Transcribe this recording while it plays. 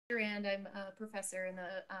and I'm a professor in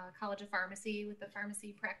the College of Pharmacy with the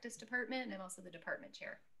Pharmacy Practice Department, and I'm also the department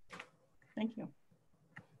chair. Thank you.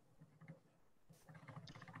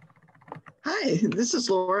 Hi, this is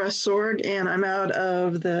Laura Sword, and I'm out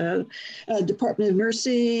of the Department of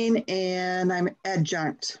Nursing, and I'm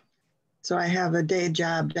adjunct. So I have a day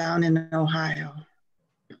job down in Ohio.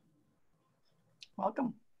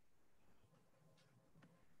 Welcome.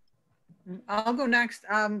 I'll go next.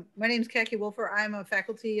 My name is Kaki Wolfer. I'm a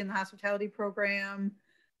faculty in the hospitality program,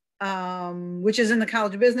 which is in the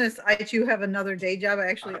College of Business. I too have another day job. I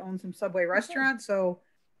actually own some Subway restaurants. So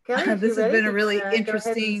Kelly, this has been a really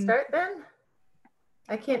interesting. Go ahead and start then.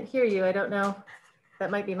 I can't hear you. I don't know.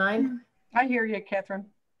 That might be mine. I hear you, Catherine.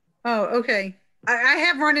 Oh, okay. I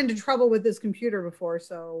have run into trouble with this computer before.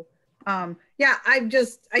 So yeah, I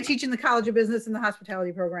teach in the College of Business in the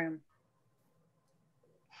hospitality program.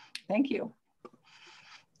 Thank you.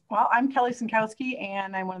 Well, I'm Kelly Sinkowski,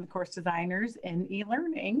 and I'm one of the course designers in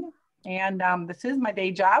eLearning. And this is my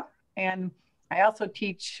day job. And I also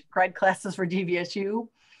teach grad classes for DVSU.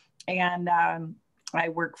 And I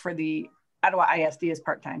work for the Ottawa ISD as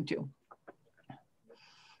part-time too.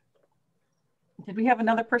 Did we have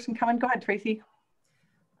another person come in? Go ahead, Tracy.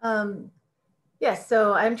 Yes,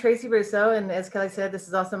 so I'm Tracy Russo, and as Kelly said, this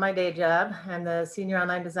is also my day job. I'm the senior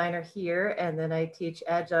online designer here, and then I teach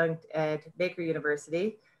adjunct at Baker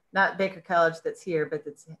University, not Baker College that's here, but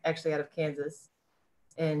it's actually out of Kansas,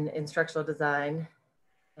 in instructional design.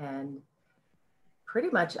 And pretty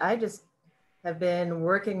much I just have been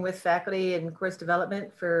working with faculty in course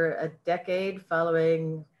development for a decade,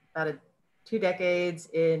 following about 2 decades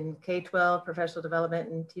in K-12 professional development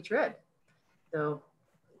and teacher ed. So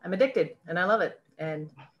I'm addicted and I love it. And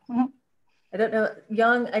I don't know,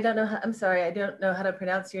 Young, I don't know how, I'm sorry, I don't know how to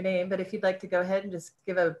pronounce your name, but if you'd like to go ahead and just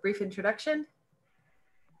give a brief introduction.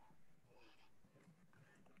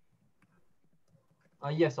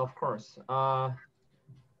 Yes, of course. Okay,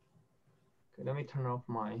 let me turn off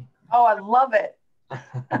my. Oh, I love it.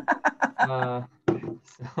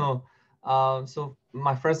 So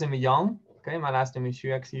my first name is Yang. Okay, my last name is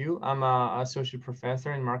Xu. I'm an associate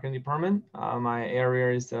professor in marketing department. My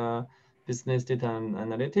area is business data and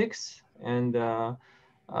analytics, and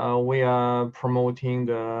we are promoting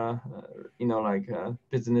the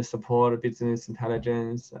business support, business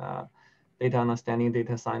intelligence, data understanding,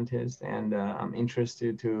 data scientist, and I'm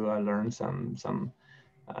interested to learn some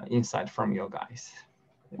insight from you guys.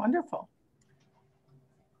 Wonderful.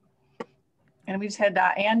 And we just had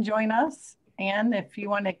Anne join us. Anne, if you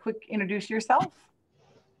want to quick introduce yourself.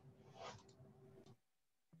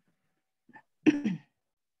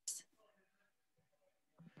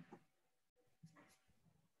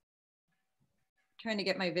 Trying to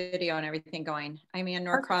get my video and everything going. I'm Ann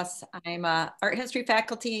Norcross. I'm a art history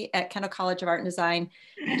faculty at Kendall College of Art and Design.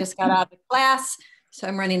 I just got out of class, so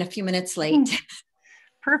I'm running a few minutes late.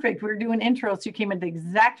 Perfect. We're doing intros, so you came at the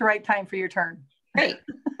exact right time for your turn. Great.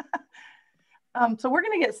 So we're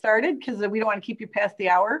going to get started because we don't want to keep you past the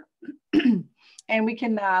hour. And we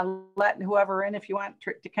can let whoever in if you want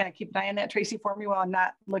to kind of keep an eye on that, Tracy, for me while I'm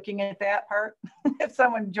not looking at that part, if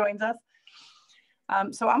someone joins us.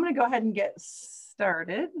 So I'm going to go ahead and get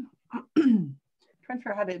started. Trying to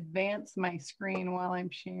figure out how to advance my screen while I'm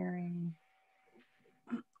sharing.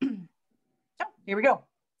 Oh, here we go.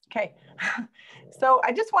 Okay. So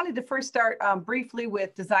I just wanted to first start briefly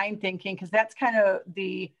with design thinking, because that's kind of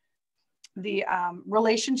the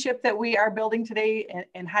relationship that we are building today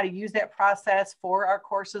and how to use that process for our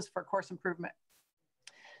courses for course improvement.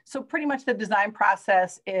 So pretty much the design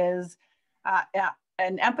process is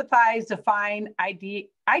an empathize, define,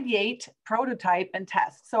 ideate, prototype, and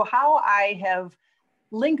test. So how I have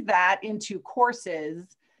linked that into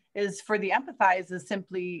courses is for the empathize is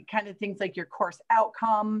simply kind of things like your course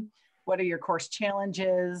outcome, what are your course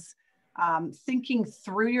challenges, thinking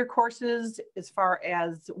through your courses as far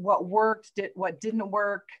as what worked, what didn't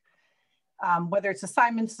work, whether it's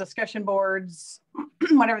assignments, discussion boards,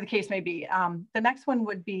 whatever the case may be. The next one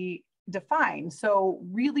would be define. So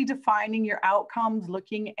really defining your outcomes,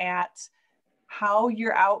 looking at how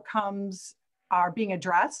your outcomes are being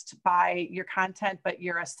addressed by your content, but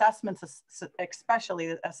your assessments, especially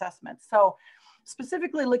the assessments. So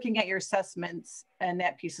specifically looking at your assessments, and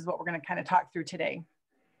that piece is what we're going to kind of talk through today.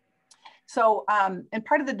 So, and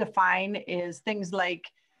part of the define is things like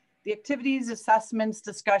the activities, assessments,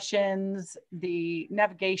 discussions, the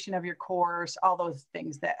navigation of your course, all those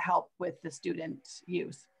things that help with the student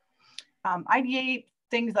use. Ideate,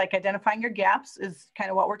 things like identifying your gaps is kind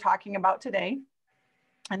of what we're talking about today.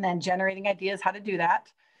 And then generating ideas how to do that.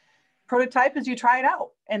 prototype is you try it out.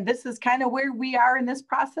 And this is kind of where we are in this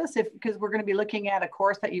process, because we're going to be looking at a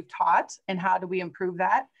course that you've taught and how do we improve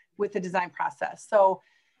that with the design process. So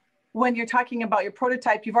when you're talking about your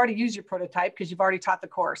prototype, you've already used your prototype because you've already taught the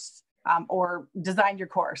course or designed your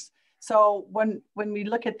course. So when we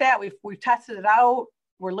look at that, we've tested it out,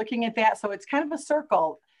 we're looking at that. So it's kind of a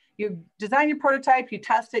circle. You design your prototype, you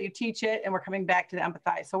test it, you teach it, and we're coming back to the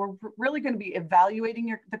empathize. So we're really going to be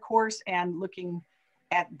evaluating the course and looking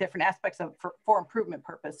at different aspects of for improvement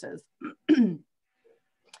purposes.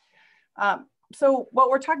 So what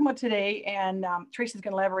we're talking about today, and Tracy's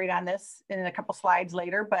going to elaborate on this in a couple slides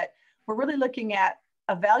later, but we're really looking at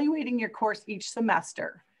evaluating your course each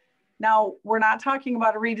semester. Now, we're not talking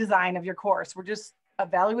about a redesign of your course. We're just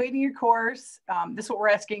evaluating your course. This is what we're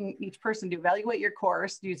asking each person to evaluate your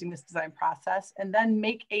course using this design process and then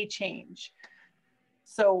make a change.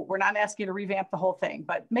 So we're not asking you to revamp the whole thing,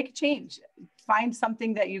 but make a change. Find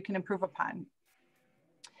something that you can improve upon.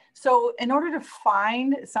 So in order to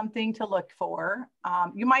find something to look for,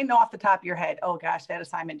 you might know off the top of your head, oh gosh, that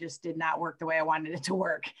assignment just did not work the way I wanted it to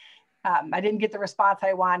work. I didn't get the response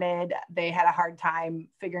I wanted. They had a hard time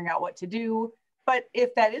figuring out what to do. But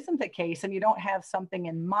if that isn't the case and you don't have something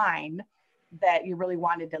in mind that you really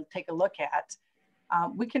wanted to take a look at,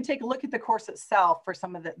 we can take a look at the course itself for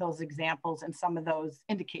some of those examples and some of those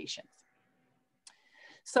indications.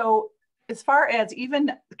 So as far as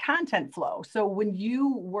even content flow, so when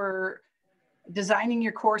you were designing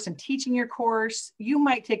your course and teaching your course, you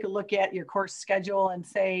might take a look at your course schedule and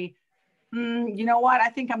say, you know what, I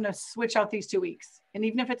think I'm going to switch out these 2 weeks. And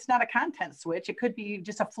even if it's not a content switch, it could be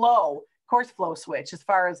just a course flow switch as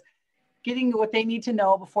far as getting what they need to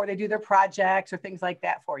know before they do their projects or things like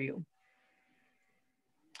that for you.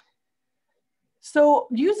 So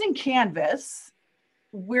using Canvas,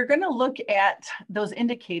 we're going to look at those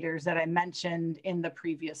indicators that I mentioned in the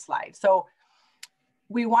previous slide. So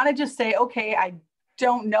we want to just say, okay, I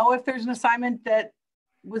don't know if there's an assignment that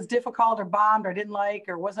was difficult or bombed or didn't like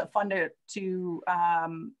or wasn't fun to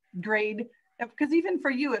grade. Because even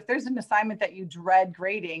for you, if there's an assignment that you dread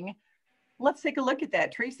grading, let's take a look at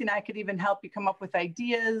that. Tracy and I could even help you come up with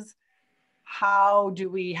ideas. How do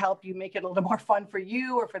we help you make it a little more fun for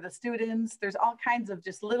you or for the students? There's all kinds of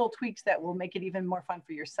just little tweaks that will make it even more fun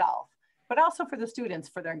for yourself, but also for the students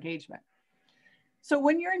for their engagement. So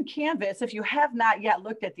when you're in Canvas, if you have not yet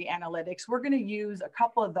looked at the analytics, we're going to use a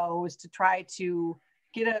couple of those to try to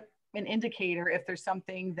get an indicator if there's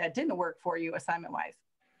something that didn't work for you assignment-wise,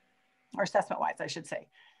 or assessment-wise, I should say.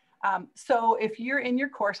 So if you're in your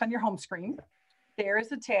course on your home screen, there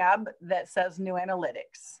is a tab that says New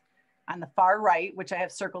Analytics on the far right, which I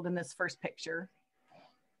have circled in this first picture.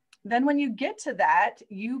 Then when you get to that,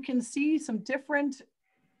 you can see some different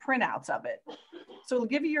printouts of it. So it'll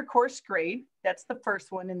give you your course grade. That's the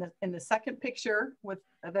first one in the second picture with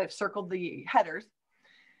that I've circled the headers.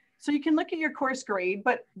 So you can look at your course grade,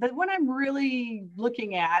 but the one I'm really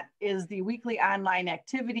looking at is the weekly online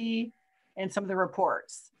activity and some of the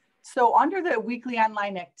reports. So under the weekly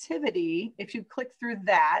online activity, if you click through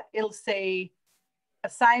that, it'll say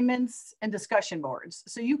assignments and discussion boards.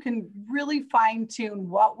 So you can really fine tune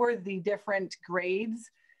what were the different grades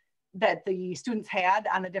that the students had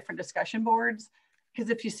on the different discussion boards. Because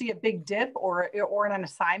if you see a big dip or in an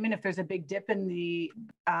assignment, if there's a big dip in the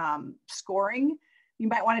scoring, you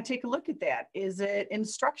might want to take a look at that. Is it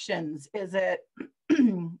instructions? Is it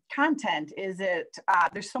content? Is it,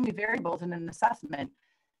 there's so many variables in an assessment.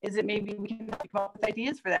 Is it maybe we can come up with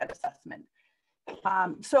ideas for that assessment?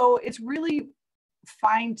 So it's really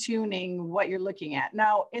fine tuning what you're looking at.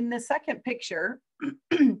 Now in the second picture,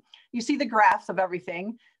 you see the graphs of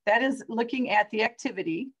everything. That is looking at the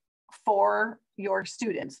activity for your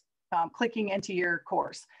students, clicking into your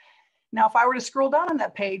course. Now, if I were to scroll down on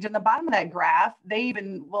that page, in the bottom of that graph, they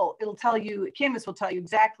even will, it'll tell you, Canvas will tell you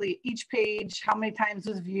exactly each page, how many times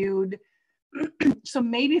was viewed. So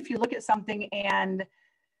maybe if you look at something and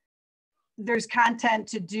there's content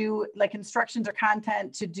to do, like instructions or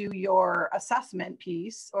content to do your assessment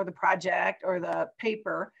piece or the project or the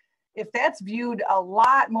paper, if that's viewed a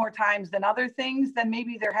lot more times than other things, then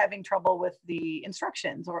maybe they're having trouble with the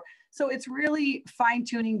instructions. Or so it's really fine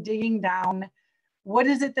tuning, digging down. What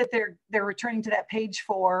is it that they're returning to that page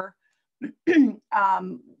for? And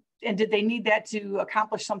did they need that to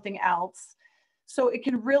accomplish something else? So it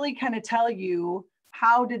can really kind of tell you,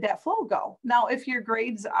 how did that flow go? Now, if your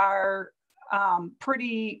grades are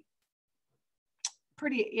pretty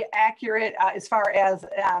accurate as far as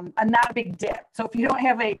not a big dip. So if you don't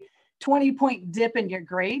have a 20-point dip in your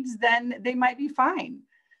grades, then they might be fine.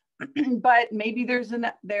 But maybe there's an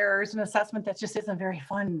assessment that just isn't very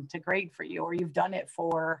fun to grade for you, or you've done it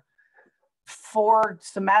for 4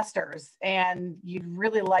 semesters and you'd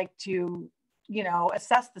really like to, you know,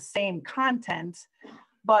 assess the same content,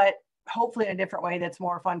 but hopefully in a different way that's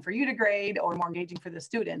more fun for you to grade or more engaging for the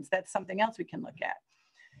students, that's something else we can look at.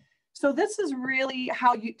 So this is really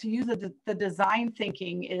how you to use the design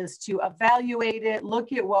thinking, is to evaluate it,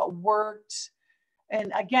 look at what worked.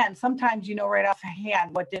 And again, sometimes you know right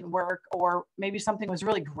offhand what didn't work, or maybe something was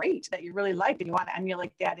really great that you really liked and you want to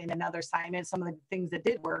emulate that in another assignment, some of the things that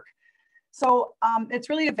did work. So it's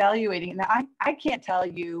really evaluating. Now, I can't tell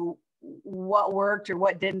you what worked or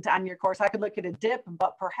what didn't on your course. I could look at a dip,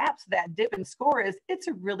 but perhaps that dip in score is it's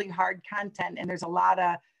a really hard content and there's a lot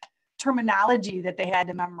of terminology that they had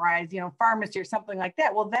to memorize, you know, pharmacy or something like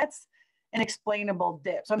that. Well, that's an explainable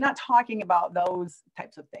dip. So I'm not talking about those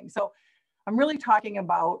types of things. So I'm really talking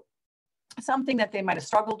about something that they might have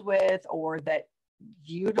struggled with, or that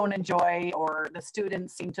you don't enjoy, or the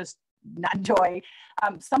students seem to not enjoy,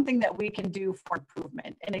 something that we can do for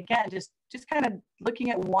improvement. And again, just kind of looking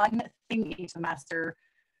at one thing each semester,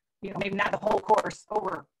 you know, maybe not the whole course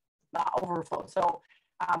overflow. So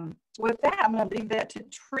with that, I'm going to leave that to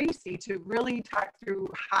Tracy to really talk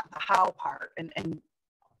through the how part and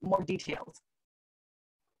more details.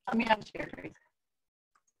 Let me unshare, Tracy.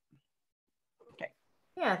 Okay.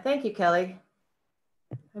 Yeah, thank you, Kelly.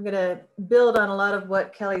 I'm going to build on a lot of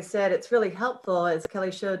what Kelly said. It's really helpful, as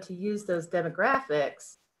Kelly showed, to use those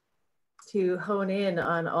demographics to hone in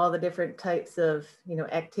on all the different types of, you know,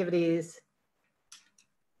 activities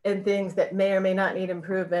and things that may or may not need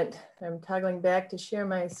improvement. I'm toggling back to share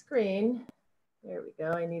my screen. There we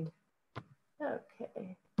go.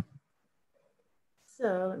 Okay.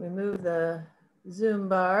 So let me move the Zoom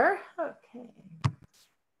bar. Okay.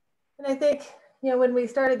 And I think, you know, when we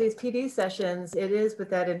started these PD sessions, it is with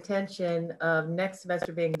that intention of next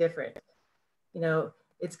semester being different. You know,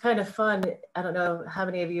 it's kind of fun. I don't know how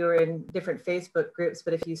many of you are in different Facebook groups,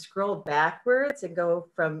 but if you scroll backwards and go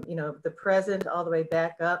from, you know, the present all the way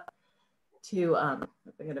back up to, I'm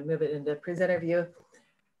going to move it into presenter view,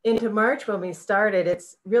 into March when we started,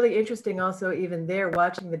 it's really interesting also even there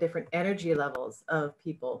watching the different energy levels of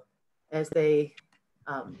people as they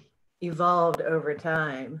evolved over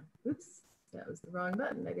time. Oops. That was the wrong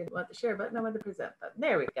button. I didn't want the share button. I wanted the present button.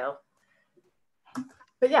 There we go.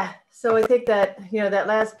 But yeah, so I think that, you know, that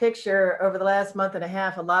last picture over the last month and a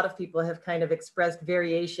half, a lot of people have kind of expressed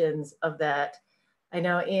variations of that. I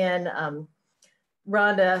know Anne,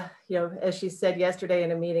 Rhonda, you know, as she said yesterday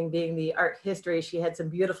in a meeting, being the art history, she had some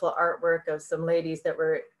beautiful artwork of some ladies that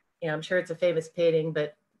were, you know, I'm sure it's a famous painting,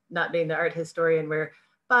 but not being the art historian, where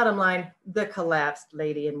bottom line, the collapsed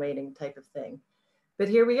lady in waiting type of thing. But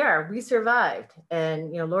here we are, we survived.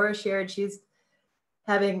 And, you know, Laura shared she's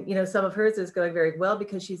having, you know, some of hers is going very well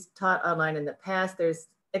because she's taught online in the past. There's,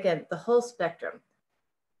 again, the whole spectrum.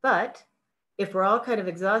 But if we're all kind of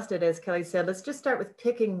exhausted, as Kelly said, let's just start with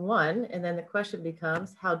picking one. And then the question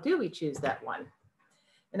becomes, how do we choose that one?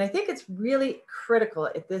 And I think it's really critical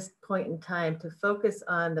at this point in time to focus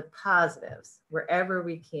on the positives wherever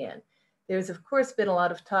we can. There's of course been a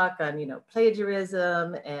lot of talk on, you know,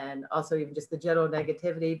 plagiarism and also even just the general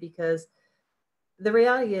negativity, because the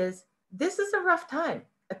reality is this is a rough time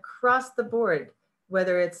across the board,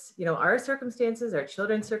 whether it's, you know, our circumstances, our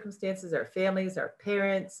children's circumstances, our families, our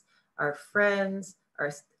parents, our friends,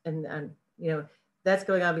 and you know, that's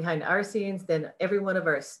going on behind our scenes, then every one of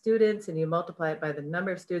our students, and you multiply it by the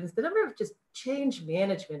number of students, the number of just change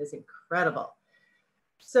management is incredible.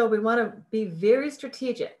 So we want to be very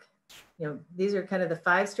strategic. You know, these are kind of the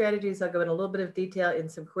 5 strategies. I'll go in a little bit of detail in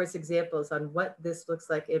some course examples on what this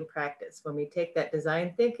looks like in practice. When we take that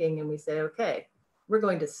design thinking and we say, okay, we're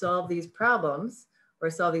going to solve these problems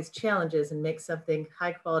or solve these challenges and make something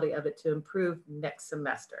high quality of it to improve next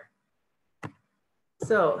semester.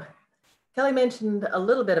 So Kelly mentioned a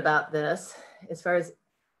little bit about this as far as,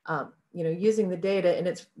 you know, using the data. And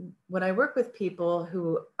it's when I work with people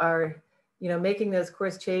who are, you know, making those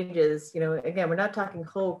course changes, you know, again, we're not talking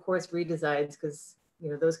whole course redesigns because, you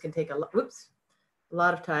know, those can take a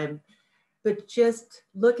lot of time, but just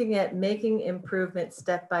looking at making improvements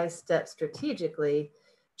step by step strategically,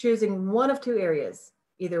 choosing one of 2 areas,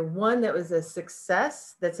 either one that was a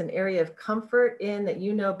success, that's an area of comfort in that,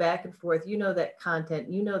 you know, back and forth, you know, that content,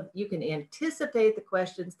 you know, you can anticipate the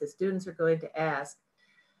questions the students are going to ask,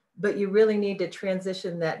 but you really need to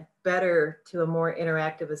transition that better to a more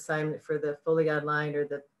interactive assignment for the fully online or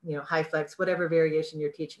the, you know, high flex, whatever variation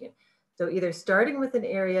you're teaching in. So either starting with an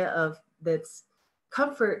area of that's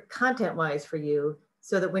comfort content wise for you,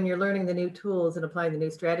 so that when you're learning the new tools and applying the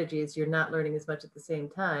new strategies, you're not learning as much at the same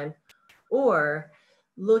time, or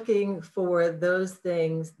looking for those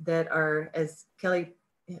things that are, as Kelly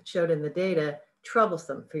showed in the data,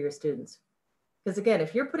 troublesome for your students. Because again,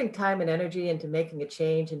 if you're putting time and energy into making a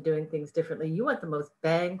change and doing things differently, you want the most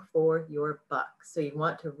bang for your buck. So you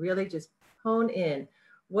want to really just hone in,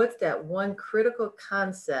 what's that one critical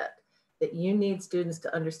concept that you need students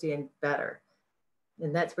to understand better?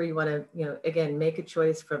 And that's where you want to, again, make a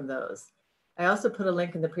choice from those. I also put a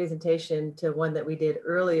link in the presentation to one that we did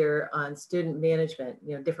earlier on student management,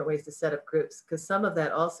 different ways to set up groups, because some of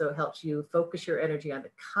that also helps you focus your energy on the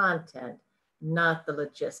content, not the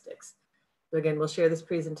logistics. So again, we'll share this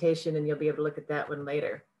presentation and you'll be able to look at that one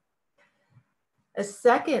later. A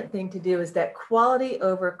second thing to do is that quality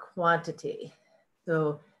over quantity.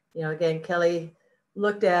 So, again, Kelly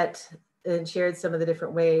looked at and shared some of the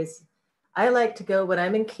different ways. I like to go when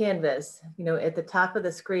I'm in Canvas, at the top of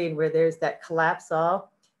the screen where there's that collapse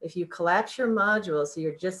all. If you collapse your module, so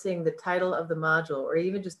you're just seeing the title of the module, or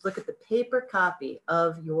even just look at the paper copy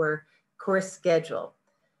of your course schedule,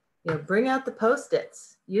 bring out the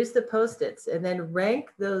Post-its, use the Post-its, and then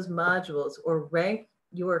rank those modules or rank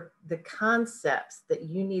the concepts that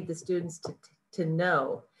you need the students to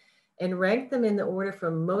know, and rank them in the order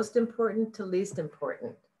from most important to least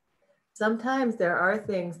important. Sometimes there are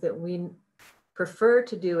things that we prefer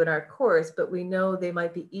to do in our course, but we know they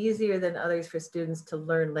might be easier than others for students to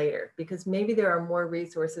learn later, because maybe there are more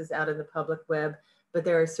resources out in the public web, but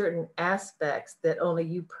there are certain aspects that only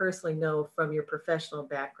you personally know from your professional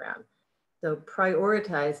background. So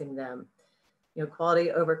prioritizing them,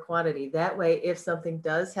 quality over quantity. That way, if something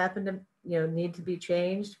does happen to, need to be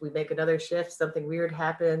changed, we make another shift, something weird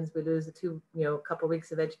happens, we lose a couple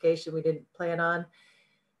weeks of education we didn't plan on.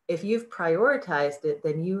 If you've prioritized it,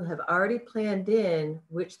 then you have already planned in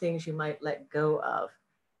which things you might let go of.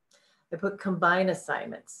 I put combine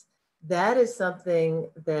assignments. That is something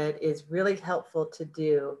that is really helpful to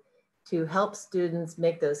do to help students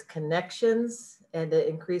make those connections and to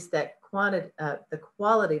increase that the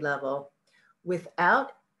quality level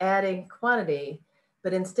without adding quantity,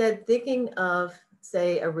 but instead thinking of,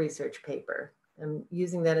 say, a research paper. I'm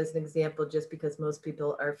using that as an example just because most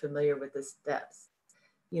people are familiar with the steps.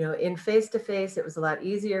 In face-to-face, it was a lot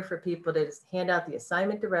easier for people to just hand out the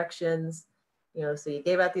assignment directions. So you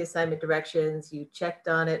gave out the assignment directions, you checked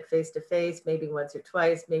on it face-to-face, maybe once or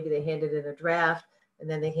twice, maybe they handed in a draft, and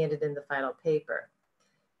then they handed in the final paper.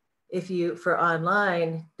 If you, for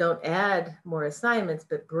online, don't add more assignments,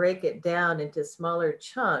 but break it down into smaller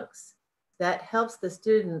chunks, that helps the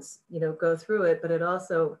students, go through it, but it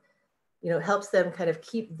also, helps them kind of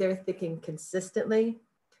keep their thinking consistently,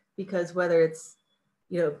 because whether it's,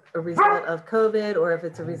 a result of COVID or if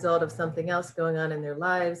it's a result of something else going on in their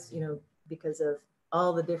lives, because of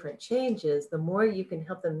all the different changes, the more you can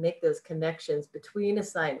help them make those connections between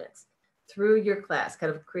assignments through your class,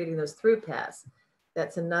 kind of creating those through paths.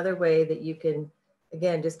 That's another way that you can,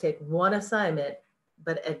 again, just take one assignment,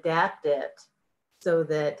 but adapt it so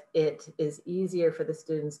that it is easier for the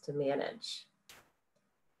students to manage.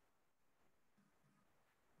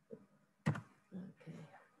 Okay.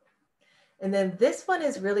 And then this one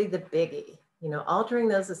is really the biggie, altering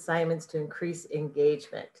those assignments to increase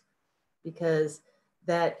engagement, because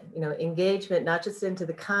that, engagement, not just into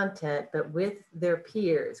the content, but with their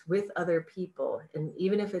peers, with other people. And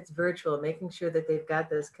even if it's virtual, making sure that they've got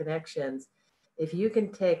those connections. If you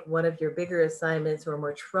can take one of your bigger assignments or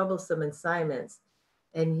more troublesome assignments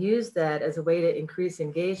and use that as a way to increase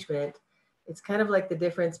engagement, it's kind of like the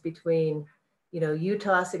difference between, you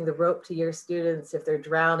tossing the rope to your students if they're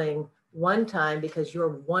drowning one time because you're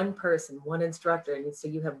one person, one instructor, and so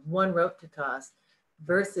you have one rope to toss,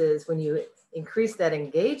 versus when you increase that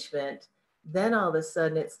engagement, then all of a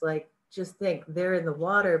sudden it's like, just think, they're in the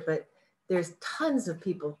water, but there's tons of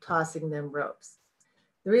people tossing them ropes.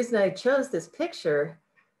 The reason I chose this picture,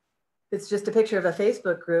 it's just a picture of a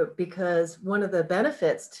Facebook group, because one of the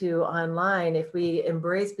benefits to online, if we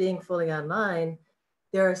embrace being fully online,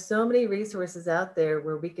 there are so many resources out there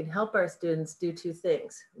where we can help our students do two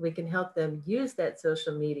things. We can help them use that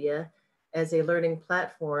social media as a learning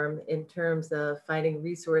platform in terms of finding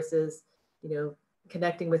resources,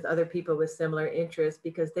 connecting with other people with similar interests,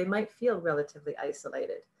 because they might feel relatively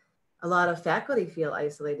isolated. A lot of faculty feel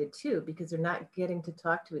isolated too, because they're not getting to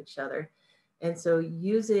talk to each other. And so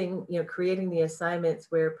using, creating the assignments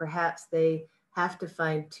where perhaps they have to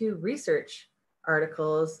find 2 research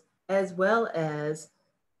articles as well as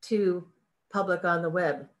 2 public on the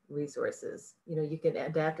web resources. You can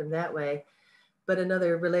adapt them that way. But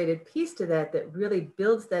another related piece to that that really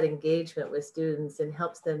builds that engagement with students and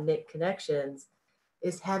helps them make connections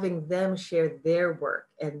is having them share their work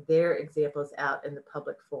and their examples out in the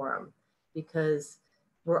public forum. Because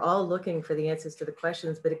we're all looking for the answers to the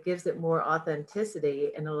questions, but it gives it more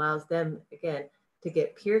authenticity and allows them, again, to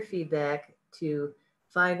get peer feedback, to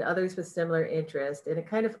find others with similar interest, and it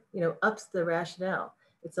kind of, ups the rationale.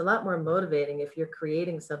 It's a lot more motivating if you're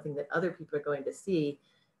creating something that other people are going to see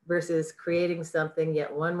versus creating something,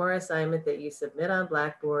 yet one more assignment that you submit on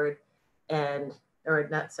Blackboard and, or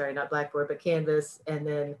not, sorry, not Blackboard, but Canvas. And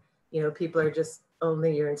then, people are just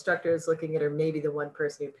only your instructors looking at, or maybe the one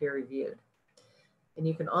person who peer reviewed. And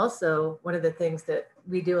you can also, one of the things that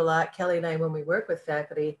we do a lot, Kelly and I, when we work with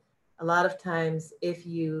faculty, a lot of times if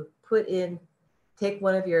you take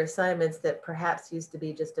one of your assignments that perhaps used to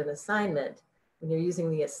be just an assignment, when you're using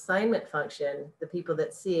the assignment function, the people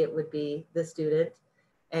that see it would be the student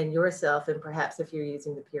and yourself, and perhaps if you're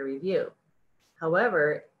using the peer review.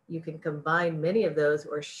 However, you can combine many of those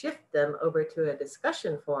or shift them over to a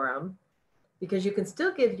discussion forum, because you can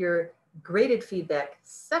still give your graded feedback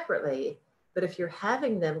separately, but if you're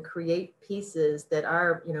having them create pieces that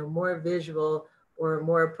are, more visual or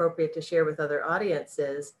more appropriate to share with other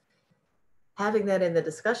audiences, having that in the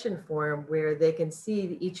discussion forum where they can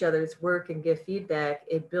see each other's work and give feedback,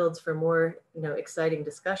 it builds for more, exciting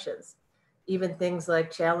discussions. Even things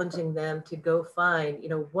like challenging them to go find,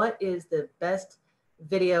 what is the best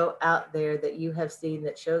video out there that you have seen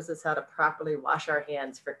that shows us how to properly wash our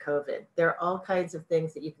hands for COVID. There are all kinds of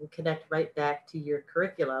things that you can connect right back to your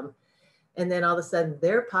curriculum. And then all of a sudden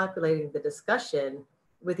they're populating the discussion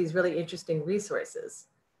with these really interesting resources.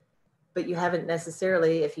 But you haven't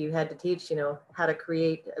necessarily, if you had to teach, how to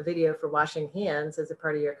create a video for washing hands as a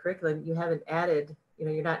part of your curriculum, you haven't added,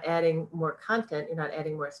 you're not adding more content, you're not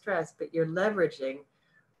adding more stress, but you're leveraging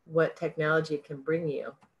what technology can bring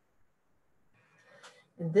you.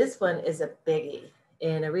 And this one is a biggie.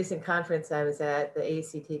 In a recent conference I was at, the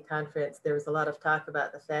ACT conference, there was a lot of talk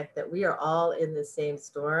about the fact that we are all in the same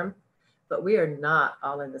storm, but we are not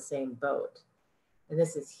all in the same boat. And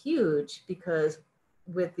this is huge because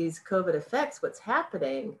with these COVID effects, what's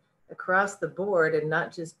happening across the board, and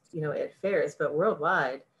not just, at fairs, but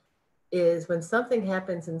worldwide, is when something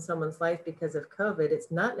happens in someone's life because of COVID,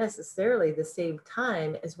 it's not necessarily the same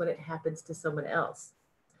time as when it happens to someone else.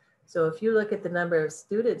 So if you look at the number of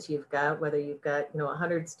students you've got, whether you've got,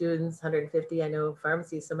 100 students, 150, I know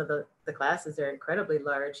pharmacy, some of the classes are incredibly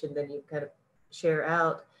large, and then you kind of share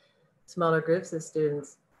out smaller groups of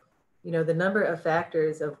students, the number of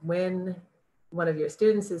factors of when one of your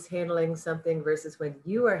students is handling something versus when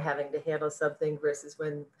you are having to handle something versus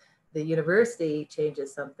when the university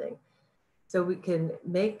changes something. So we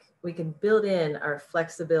can build in our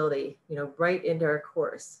flexibility, right into our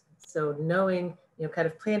course. So knowing, kind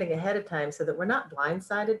of planning ahead of time so that we're not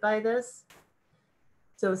blindsided by this.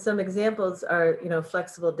 So some examples are,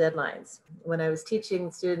 flexible deadlines. When I was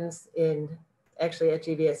teaching students actually at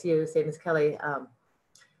GVSU, same as Kelly,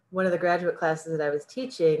 one of the graduate classes that I was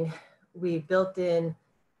teaching, we built in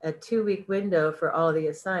a 2-week window for all of the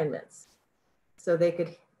assignments. So they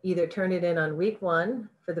could either turn it in on week 1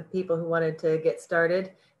 for the people who wanted to get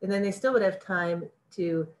started, and then they still would have time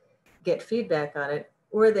to get feedback on it,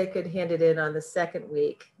 or they could hand it in on the 2nd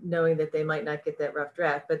week, knowing that they might not get that rough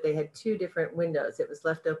draft, but they had 2 different windows. It was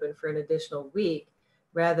left open for an additional week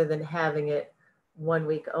rather than having it 1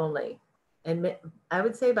 week only. And I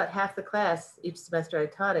would say about half the class each semester I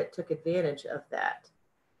taught it took advantage of that.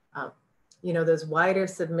 Those wider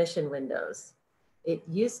submission windows. It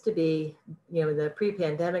used to be, in the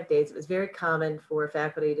pre-pandemic days, it was very common for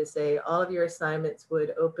faculty to say all of your assignments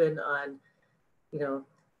would open on,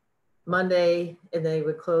 Monday, and they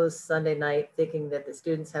would close Sunday night, thinking that the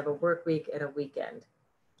students have a work week and a weekend.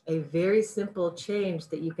 A very simple change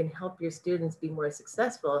that you can help your students be more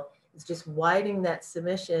successful is just widening that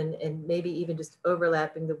submission and maybe even just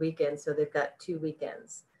overlapping the weekend so they've got 2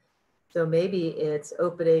 weekends. So maybe it's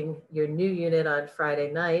opening your new unit on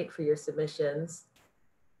Friday night for your submissions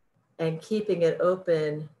and keeping it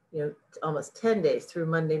open, almost 10 days through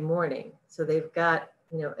Monday morning. So they've got,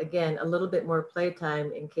 again, a little bit more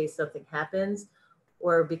playtime in case something happens,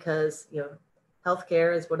 or because,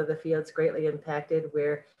 healthcare is one of the fields greatly impacted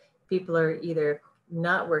where people are either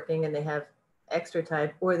not working and they have extra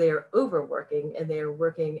time, or they are overworking and they are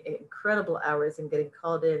working incredible hours and getting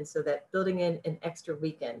called in. So that building in an extra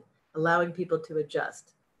weekend, allowing people to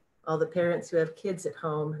adjust. All the parents who have kids at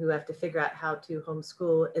home who have to figure out how to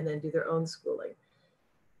homeschool and then do their own schooling.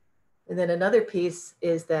 And then another piece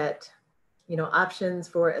is that, options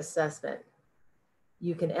for assessment.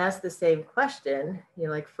 You can ask the same question,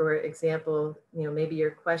 like for example, maybe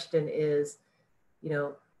your question is,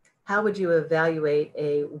 how would you evaluate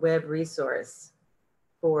a web resource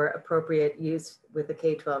for appropriate use with the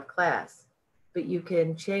K-12 class? but you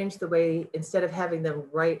can change the way, instead of having them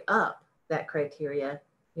write up that criteria,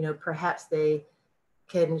 you know, perhaps they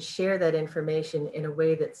can share that information in a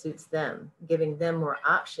way that suits them, giving them more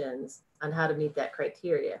options on how to meet that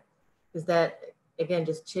criteria. Because that, again,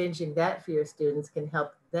 just changing that for your students can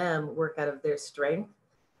help them work out of their strength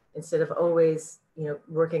instead of always, you know,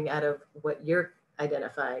 working out of what you're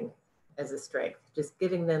identifying as a strength, just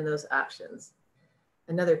giving them those options.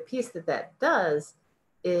 Another piece that that does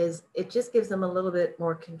is it just gives them a little bit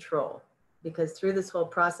more control, because through this whole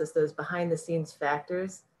process, those behind the scenes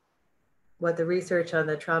factors, what the research on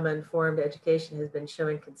the trauma-informed education has been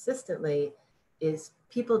showing consistently is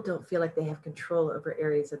people don't feel like they have control over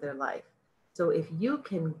areas of their life. So if you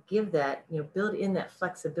can give that, you know, build in that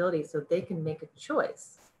flexibility so they can make a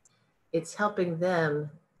choice, it's helping them,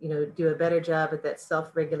 you know, do a better job at that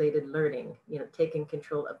self-regulated learning, you know, taking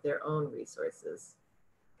control of their own resources.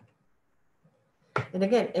 And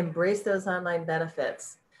again, embrace those online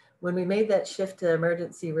benefits. When we made that shift to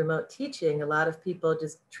emergency remote teaching, a lot of people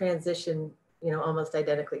just transitioned, you know, almost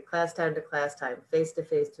identically, class time to class time,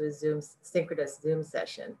 face-to-face to a Zoom, synchronous Zoom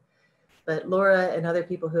session. But Laura and other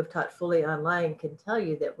people who have taught fully online can tell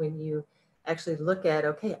you that when you actually look at,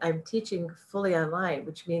 okay, I'm teaching fully online,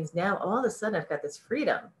 which means now all of a sudden I've got this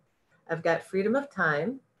freedom. I've got freedom of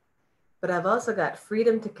time, but I've also got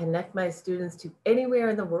freedom to connect my students to anywhere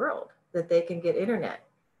in the world that they can get internet.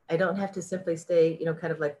 I don't have to simply stay, you know,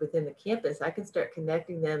 kind of like within the campus. I can start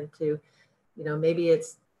connecting them to, you know, maybe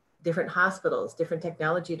it's different hospitals, different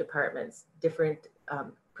technology departments, different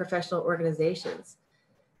professional organizations.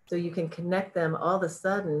 So you can connect them all of a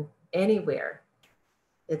sudden anywhere.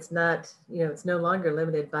 It's not, you know, it's no longer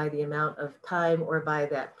limited by the amount of time or by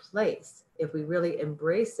that place. If we really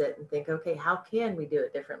embrace it and think, okay, how can we do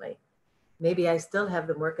it differently? Maybe I still have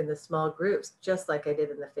them work in the small groups, just like I did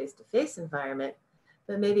in the face-to-face environment,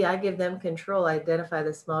 but maybe I give them control, identify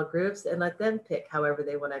the small groups and let them pick however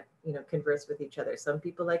they want to, you know, converse with each other. Some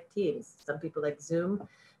people like Teams, some people like Zoom,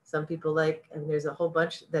 some people like, and there's a whole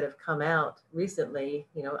bunch that have come out recently,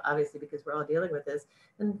 you know, obviously because we're all dealing with this,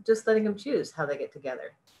 and just letting them choose how they get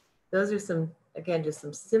together. Those are some, again, just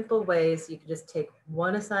some simple ways you can just take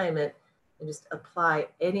one assignment and just apply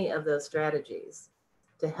any of those strategies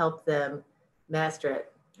to help them master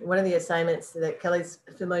it. One of the assignments that Kelly's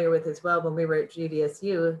familiar with as well, when we were at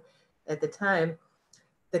GVSU at the time,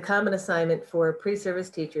 the common assignment for pre-service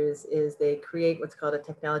teachers is they create what's called a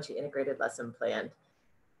technology integrated lesson plan.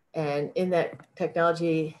 And in that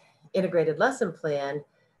technology integrated lesson plan,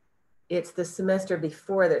 it's the semester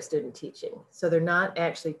before their student teaching. So they're not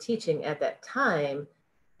actually teaching at that time.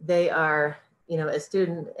 They are, you know, a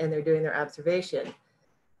student and they're doing their observation.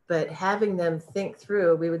 But having them think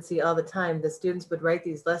through, we would see all the time, the students would write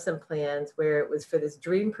these lesson plans where it was for this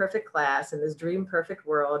dream perfect class and this dream perfect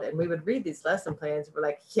world. And we would read these lesson plans. We're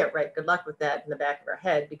like, yeah, right, good luck with that in the back of our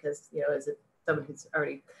head, because, you know, as someone who's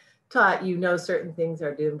already taught, you know, certain things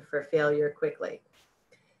are doomed for failure quickly.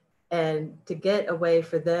 And to get a way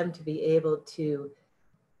for them to be able to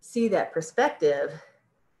see that perspective,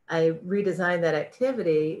 I redesigned that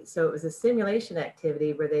activity. So it was a simulation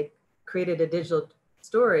activity where they created a digital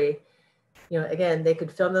story. You know, again, they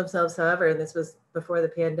could film themselves however, and this was before the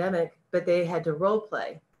pandemic, but they had to role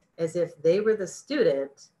play as if they were the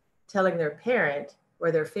student telling their parent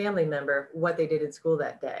or their family member what they did in school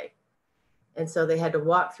that day. And so they had to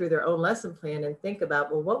walk through their own lesson plan and think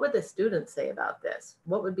about, well, what would the student say about this?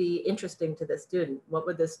 What would be interesting to the student? What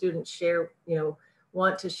would the student share, you know,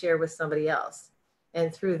 want to share with somebody else?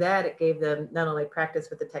 And through that, it gave them not only practice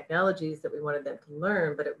with the technologies that we wanted them to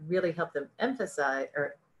learn, but it really helped them emphasize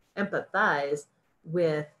or empathize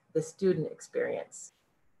with the student experience.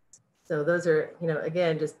 So those are, you know,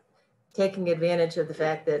 again, just taking advantage of the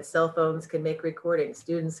fact that cell phones can make recordings.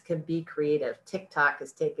 Students can be creative. TikTok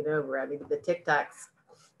has taken over. I mean, the TikToks,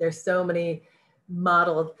 there's so many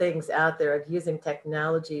modeled things out there of using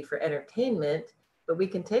technology for entertainment, but we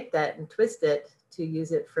can take that and twist it to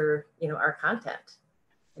use it for, you know, our content.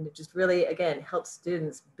 And it just really, again, helps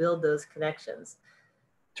students build those connections.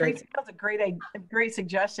 Tracy, that was a great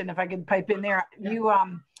suggestion. If I could pipe in there, you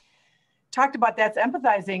talked about that's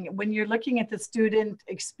empathizing. When you're looking at the student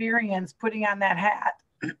experience, putting on that hat,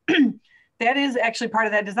 that is actually part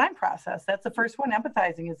of that design process. That's the first one.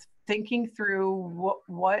 Empathizing is thinking through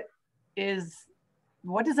what does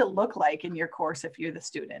it look like in your course if you're the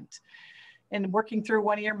student, and working through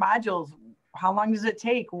one of your modules. How long does it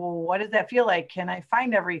take? Well, what does that feel like? Can I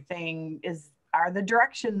find everything? Are the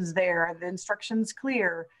directions there? Are the instructions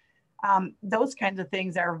clear? Those kinds of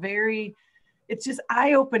things are it's just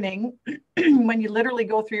eye-opening when you literally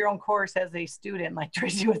go through your own course as a student, like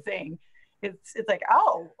Tracy was saying, it's like,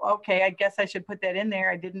 oh, okay, I guess I should put that in there.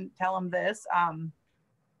 I didn't tell them this.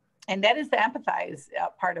 And that is the empathize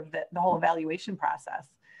part of the whole evaluation process.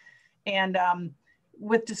 And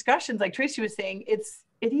with discussions, like Tracy was saying, it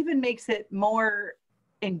even makes it more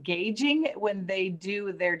engaging when they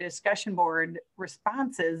do their discussion board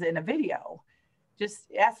responses in a video.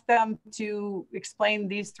 Just ask them to explain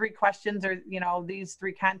these 3 questions or, these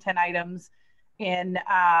 3 content items in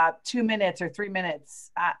 2 minutes or 3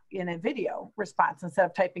 minutes in a video response instead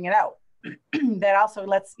of typing it out. That also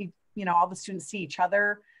lets, all the students see each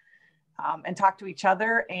other and talk to each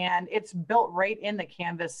other. And it's built right in the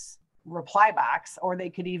Canvas reply box, or they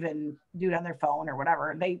could even do it on their phone or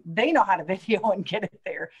whatever. They know how to video and get it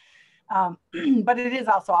there. But it is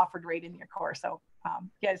also offered right in your course. So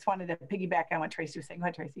yeah, I just wanted to piggyback on what Tracy was saying. Go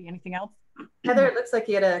ahead, Tracy. Anything else? Heather, it looks like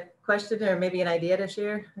you had a question or maybe an idea to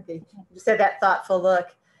share. Okay, you just had that thoughtful look.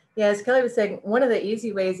 Yeah, as Kelly was saying, one of the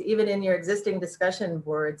easy ways, even in your existing discussion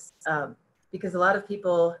boards, because a lot of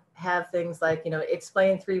people have things like,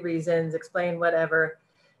 explain 3 reasons, explain whatever.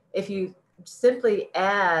 If you simply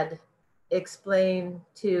explain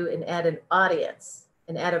to and add an audience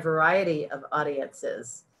and add a variety of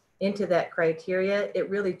audiences into that criteria, it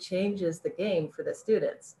really changes the game for the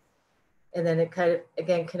students. And then it kind of,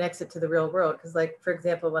 again, connects it to the real world. Because like, for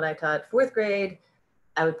example, when I taught 4th grade,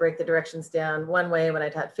 I would break the directions down one way. When I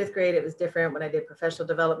taught 5th grade, it was different. When I did professional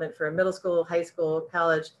development for a middle school, high school,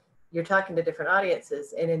 college, you're talking to different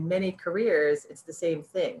audiences. And in many careers, it's the same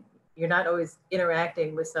thing. You're not always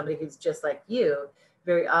interacting with somebody who's just like you.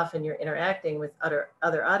 Very often you're interacting with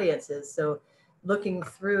other audiences. So looking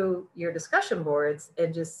through your discussion boards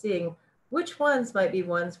and just seeing which ones might be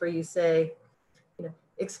ones where you say,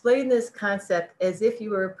 explain this concept as if you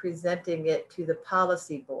were presenting it to the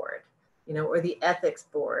policy board, or the ethics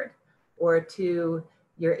board, or to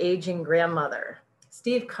your aging grandmother.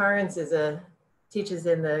 Steve Carnes teaches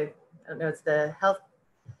in it's the health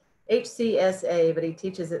HCSA, but he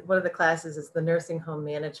teaches it. One of the classes is the nursing home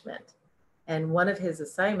management. And one of his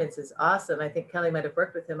assignments is awesome. I think Kelly might have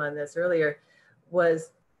worked with him on this earlier,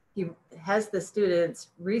 was he has the students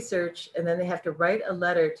research, and then they have to write a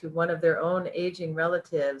letter to one of their own aging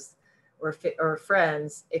relatives or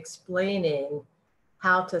friends explaining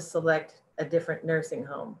how to select a different nursing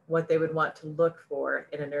home, what they would want to look for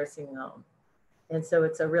in a nursing home. And so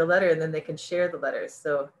it's a real letter, and then they can share the letters.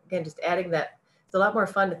 So again, just adding that, it's a lot more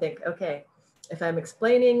fun to think, okay, if I'm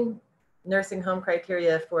explaining nursing home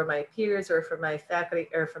criteria for my peers or for my faculty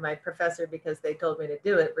or for my professor because they told me to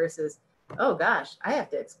do it, versus, oh gosh, I have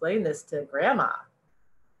to explain this to grandma.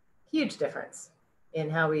 Huge difference in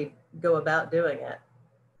how we go about doing it.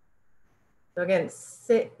 So again,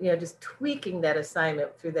 just tweaking that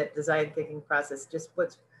assignment through that design thinking process, just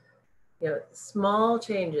what's, small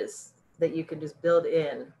changes that you can just build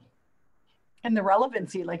in. And the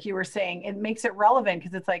relevancy, like you were saying, it makes it relevant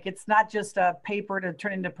because it's like, it's not just a paper to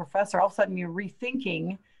turn into professor. All of a sudden you're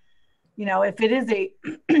rethinking, if it is a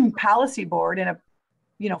policy board in a,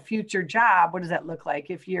 future job, what does that look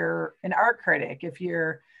like? If you're an art critic, if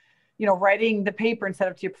you're, writing the paper instead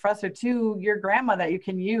of to your professor, to your grandma that you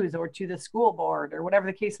can use, or to the school board, or whatever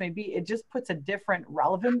the case may be, it just puts a different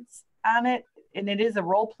relevance on it. And it is a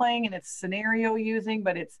role playing and it's scenario using,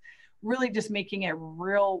 but it's really just making it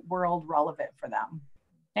real world relevant for them,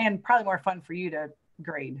 and probably more fun for you to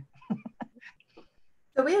grade.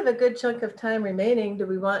 So we have a good chunk of time remaining.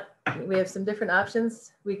 We have some different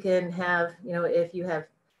options. We can have, if you have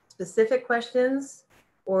specific questions,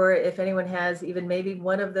 or if anyone has even maybe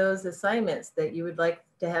one of those assignments that you would like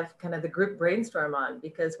to have kind of the group brainstorm on.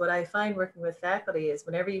 Because what I find working with faculty is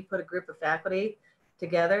whenever you put a group of faculty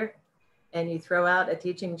together and you throw out a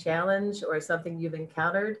teaching challenge or something you've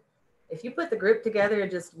encountered, if you put the group together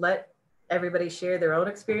and just let everybody share their own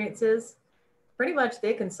experiences, pretty much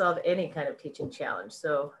they can solve any kind of teaching challenge.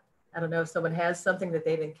 So I don't know if someone has something that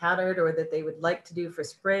they've encountered or that they would like to do for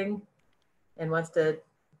spring and wants to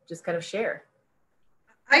just kind of share.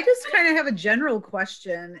 I just kind of have a general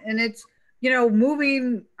question, and it's,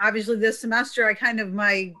 moving, obviously this semester,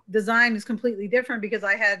 my design is completely different because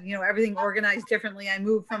I had, everything organized differently. I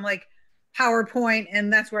moved from like PowerPoint,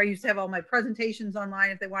 and that's where I used to have all my presentations online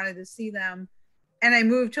if they wanted to see them. And I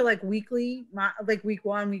moved to like weekly, like week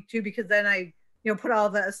 1, week 2, because then I, put all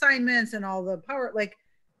the assignments and all the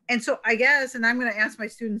and so I guess, and I'm going to ask my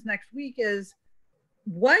students next week, is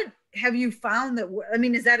what have you found that,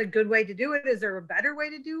 is that a good way to do it? Is there a better way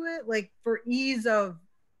to do it? Like for ease of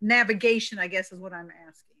navigation, I guess is what I'm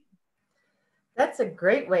asking. That's a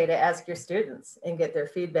great way to ask your students and get their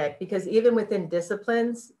feedback, because even within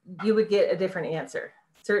disciplines, you would get a different answer.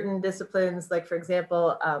 Certain disciplines, like for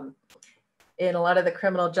example, in a lot of the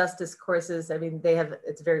criminal justice courses, I mean,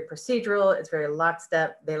 it's very procedural, it's very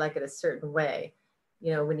lockstep, they like it a certain way.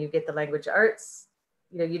 You know, when you get the language arts,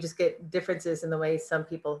 you know, you just get differences in the way some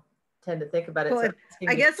people tend to think about it. Well, So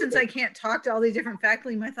I guess since I can't talk to all these different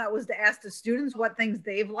faculty, my thought was to ask the students what things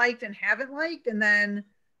they've liked and haven't liked. And then,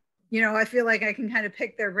 you know, I feel like I can kind of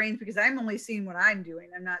pick their brains because I'm only seeing what I'm doing.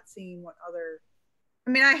 I'm not seeing what I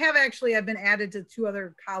mean, I've been added to 2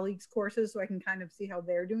 other colleagues' courses, so I can kind of see how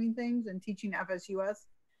they're doing things, and teaching FSUS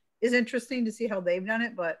is interesting to see how they've done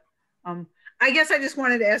it. But I guess I just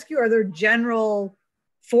wanted to ask you, are there general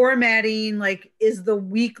formatting, like is the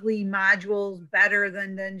weekly modules better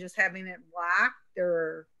than just having it blocked?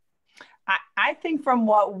 Or I think from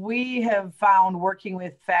what we have found working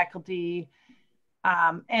with faculty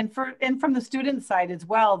and from the student side as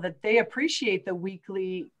well, that they appreciate the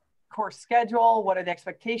weekly course schedule. What are the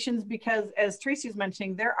expectations? Because as Tracy was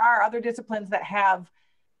mentioning, there are other disciplines that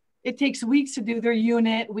it takes weeks to do their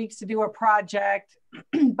unit, weeks to do a project,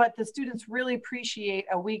 but the students really appreciate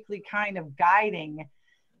a weekly kind of guiding.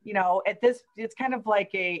 You know, it's kind of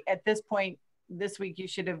like at this point, this week, you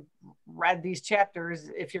should have read these chapters.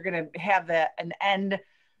 If you're going to have an end,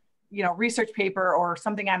 you know, research paper or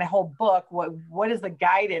something on a whole book, what is the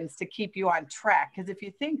guidance to keep you on track? Because if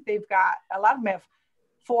you think they've got, a lot of them have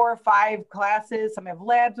 4 or 5 classes, some have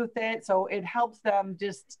labs with it. So it helps them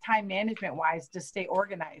just time management wise to stay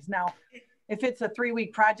organized. Now, if it's a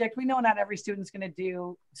 3-week project, we know not every student's going to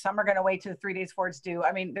do, some are going to wait till the 3 days before it's due.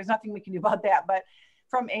 I mean, there's nothing we can do about that, but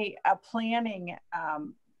from a planning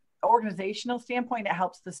organizational standpoint, it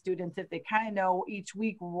helps the students if they kind of know each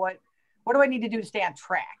week, what do I need to do to stay on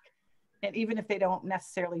track? And even if they don't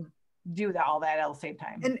necessarily do all that at the same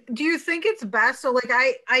time. And do you think it's best? So like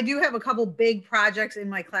I do have a couple big projects in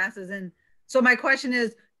my classes. And so my question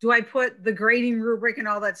is, do I put the grading rubric and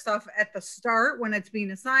all that stuff at the start when it's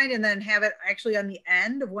being assigned and then have it actually on the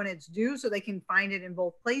end of when it's due so they can find it in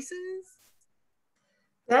both places?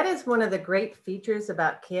 That is one of the great features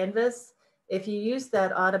about Canvas. If you use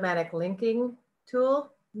that automatic linking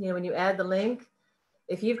tool, you know, when you add the link,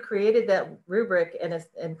 if you've created that rubric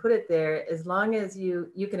and put it there, as long as you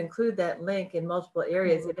can include that link in multiple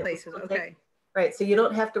areas. Places, okay. Right, so you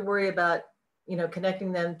don't have to worry about, you know,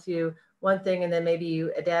 connecting them to one thing and then maybe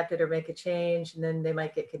you adapt it or make a change and then they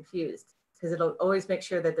might get confused because it'll always make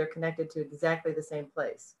sure that they're connected to exactly the same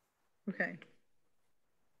place. Okay.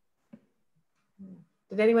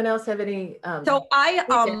 Did anyone else have any? So I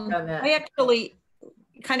actually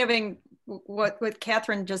kind of in what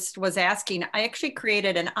Catherine just was asking, I actually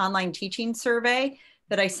created an online teaching survey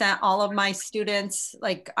that I sent all of my students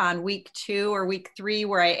like on week 2 or week 3,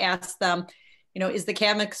 where I asked them, you know, is the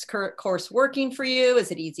Canvas course working for you?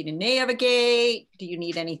 Is it easy to navigate? Do you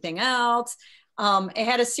need anything else? It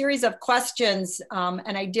had a series of questions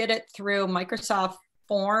and I did it through Microsoft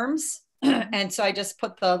Forms. And so I just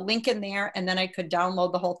put the link in there and then I could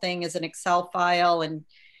download the whole thing as an Excel file and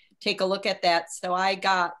take a look at that. So I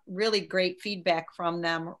got really great feedback from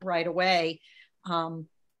them right away. And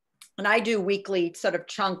I do weekly sort of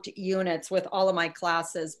chunked units with all of my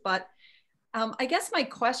classes. But I guess my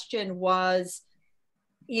question was,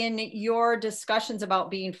 in your discussions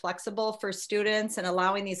about being flexible for students and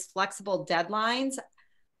allowing these flexible deadlines,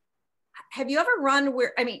 have you ever run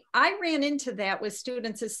where, I mean, I ran into that with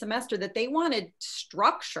students this semester that they wanted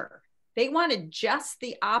structure. They wanted just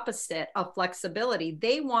the opposite of flexibility.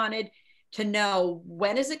 They wanted to know,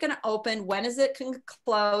 when is it going to open? When is it going to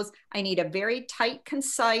close? I need a very tight,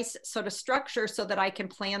 concise sort of structure so that I can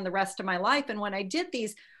plan the rest of my life. And when I did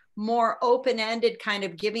these more open-ended, kind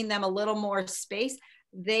of giving them a little more space,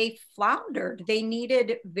 they floundered. They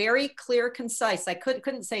needed very clear, concise. I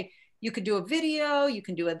couldn't say, you could do a video, you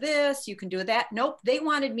can do a this, you can do a that. Nope, they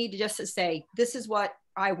wanted me to just to say, this is what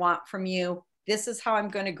I want from you. This is how I'm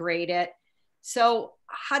going to grade it. So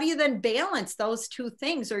how do you then balance those 2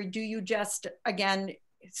 things? Or do you just, again,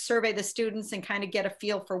 survey the students and kind of get a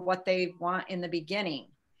feel for what they want in the beginning?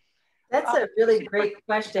 That's a really great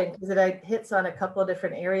question because it hits on a couple of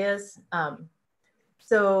different areas.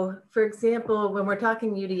 So for example, when we're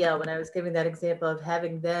talking UDL, when I was giving that example of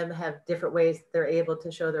having them have different ways they're able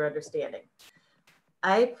to show their understanding,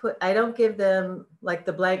 I don't give them like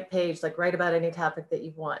the blank page, like write about any topic that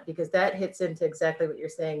you want, because that hits into exactly what you're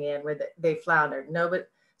saying, Anne, where they floundered. No, but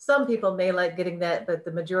some people may like getting that, but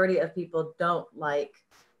the majority of people don't like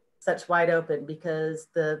such wide open, because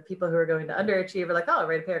the people who are going to underachieve are like, oh, I'll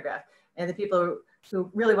write a paragraph. And the people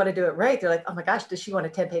who really want to do it right, they're like, oh my gosh, does she want a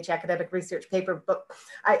 10-page academic research paper book?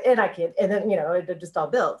 I can't. And then, you know, it just all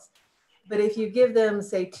builds. But if you give them,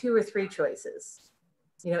 say, 2 or 3 choices,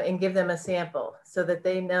 you know, and give them a sample so that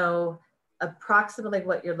they know approximately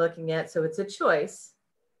what you're looking at. So it's a choice,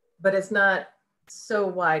 but it's not so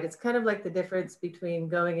wide. It's kind of like the difference between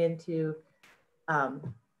going into,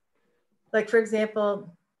 like for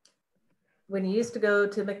example, when you used to go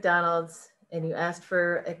to McDonald's and you asked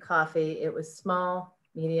for a coffee, it was small,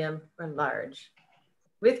 medium, or large,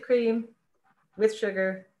 with cream, with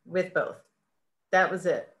sugar, with both. That was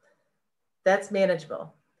it. That's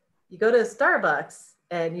manageable. You go to Starbucks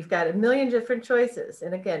and you've got a million different choices.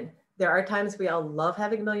 And again, there are times we all love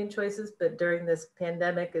having a million choices, but during this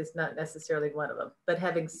pandemic is not necessarily one of them. But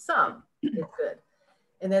having some is good.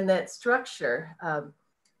 And then that structure,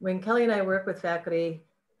 when Kelly and I work with faculty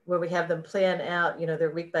where we have them plan out, you know, their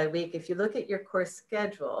week by week, if you look at your course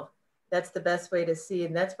schedule, that's the best way to see.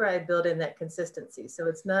 And that's where I build in that consistency. So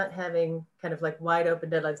it's not having kind of like wide open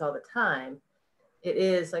deadlines all the time. It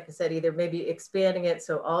is, like I said, either maybe expanding it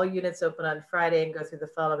so all units open on Friday and go through the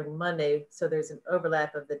following Monday. So there's an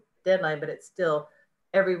overlap of the deadline, but it's still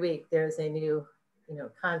every week there's a new, you know,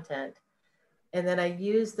 content. And then I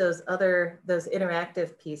use those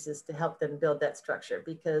interactive pieces to help them build that structure,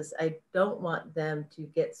 because I don't want them to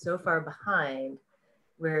get so far behind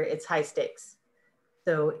where it's high stakes.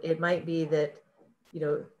 So it might be that, you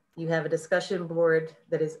know, you have a discussion board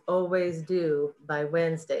that is always due by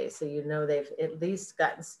Wednesday. So, you know, they've at least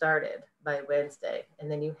gotten started by Wednesday. And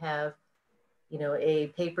then you have, you know, a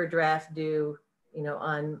paper draft due, you know,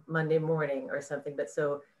 on Monday morning or something. But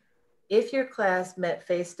so if your class met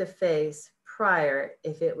face-to-face prior,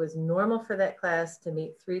 if it was normal for that class to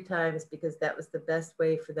meet 3 times because that was the best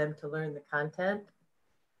way for them to learn the content,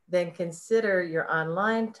 then consider your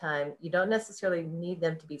online time. You don't necessarily need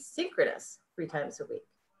them to be synchronous 3 times a week,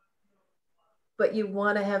 but you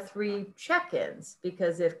want to have 3 check-ins,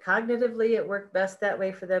 because if cognitively it worked best that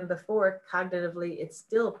way for them before, cognitively it's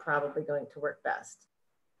still probably going to work best.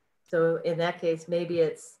 So in that case, maybe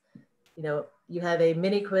it's, you know, you have a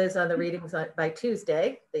mini quiz on the readings by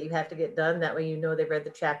Tuesday that you have to get done. That way, you know, they've read the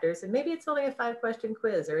chapters, and maybe it's only a 5-question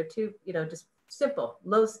quiz or a 2, you know, just simple,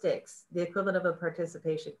 low stakes, the equivalent of a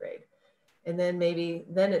participation grade. And then maybe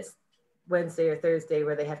then it's Wednesday or Thursday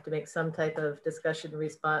where they have to make some type of discussion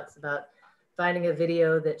response about finding a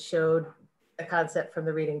video that showed a concept from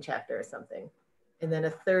the reading chapter or something. And then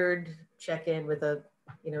a 3rd check-in with a,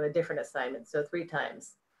 you know, a different assignment. So 3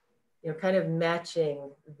 times, you know, kind of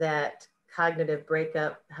matching that cognitive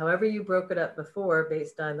breakup, however you broke it up before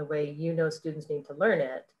based on the way you know students need to learn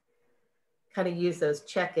it, kind of use those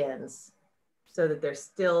check-ins so that they're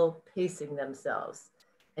still pacing themselves.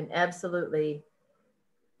 And absolutely,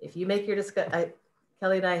 if you make your discussion,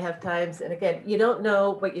 Kelly and I have times, and again, you don't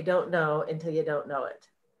know what you don't know until you don't know it.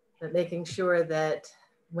 But making sure that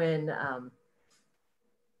when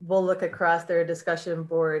we'll look across their discussion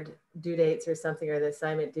board due dates or something, or the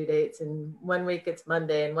assignment due dates, and 1 week it's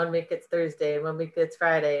Monday, and 1 week it's Thursday, and 1 week it's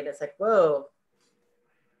Friday, and it's like, whoa,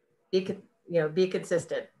 be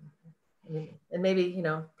consistent. I mean, and maybe, you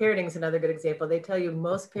know, parenting is another good example. They tell you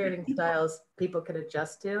most parenting styles people can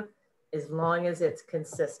adjust to as long as it's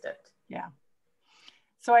consistent. Yeah.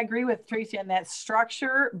 So I agree with Tracy on that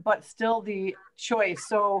structure, but still the choice.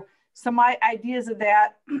 So some ideas of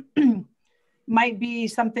that might be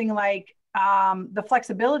something like the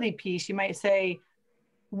flexibility piece. You might say,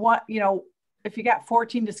 what, you know, if you got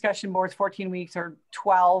 14 discussion boards, 14 weeks, or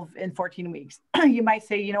 12 in 14 weeks, you might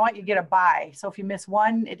say, you know what, you get a bye. So if you miss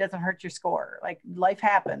one, it doesn't hurt your score. Like, life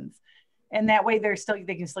happens. And that way they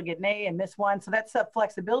can still get an A and miss one. So that's the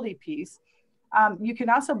flexibility piece. You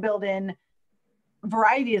can also build in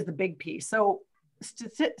variety is the big piece. So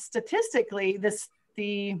statistically,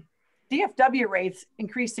 the DFW rates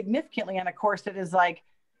increase significantly on a course that is like,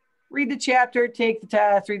 read the chapter, take the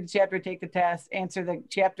test, read the chapter, take the test, answer the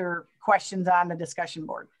chapter questions on the discussion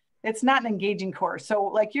board. It's not an engaging course. So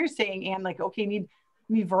like you're saying, Anne, like, okay, need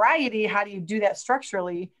variety. How do you do that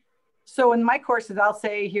structurally? So in my courses, I'll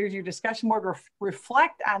say, here's your discussion board,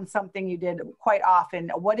 reflect on something you did quite often.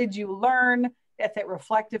 What did you learn? That's that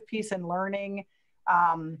reflective piece in learning.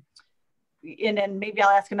 And then maybe I'll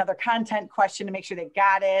ask another content question to make sure they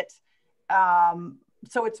got it.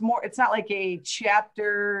 So it's not like a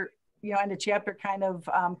chapter, you know, end of chapter kind of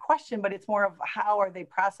question, but it's more of how are they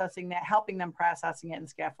processing that, helping them processing it in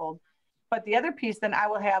scaffold. But the other piece, then I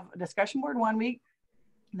will have a discussion board 1 week.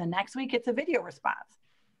 The next week it's a video response.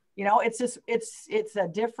 You know, it's just, it's a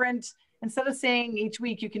different, instead of saying each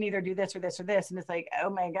week you can either do this or this or this, and it's like, oh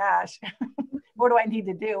my gosh, what do I need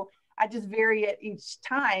to do? I just vary it each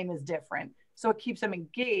time is different. So it keeps them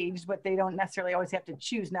engaged, but they don't necessarily always have to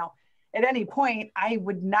choose. Now, at any point, I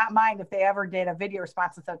would not mind if they ever did a video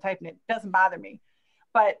response instead of typing it. It doesn't bother me.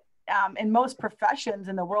 But in most professions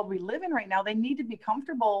in the world we live in right now, they need to be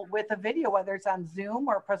comfortable with a video, whether it's on Zoom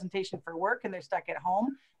or a presentation for work and they're stuck at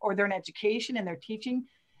home, or they're in education and they're teaching.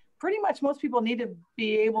 Pretty much most people need to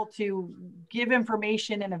be able to give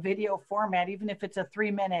information in a video format, even if it's a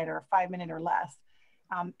 3-minute or 5-minute or less.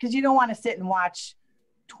 Because you don't want to sit and watch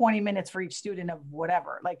 20 minutes for each student of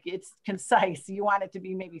whatever. Like, it's concise. You want it to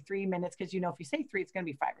be maybe 3 minutes, because if you say 3, it's going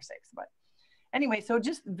to be 5 or 6. But anyway, so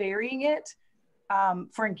just varying it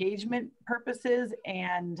for engagement purposes,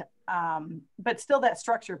 and but still that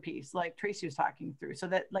structure piece, like Tracy was talking through, so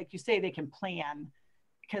that, like you say, they can plan.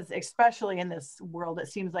 Because especially in this world, it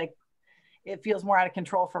seems like it feels more out of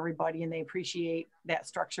control for everybody, and they appreciate that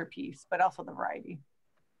structure piece, but also the variety.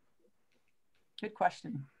 Good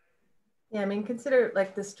question. Yeah, I mean, consider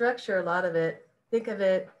like the structure, a lot of it, think of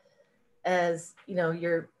it as,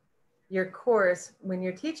 your course, when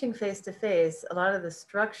you're teaching face-to-face, a lot of the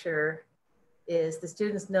structure is the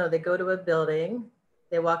students know they go to a building,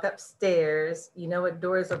 they walk upstairs, you know what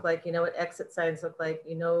doors look like, you know what exit signs look like,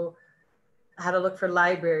 you know how to look for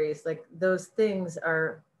libraries. Like, those things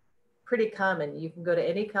are pretty common. You can go to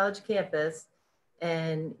any college campus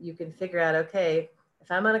and you can figure out, okay,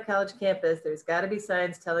 if I'm on a college campus, there's got to be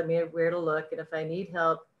signs telling me where to look. And if I need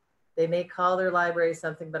help, they may call their library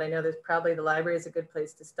something, but I know there's probably the library is a good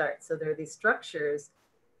place to start. So there are these structures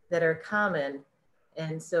that are common.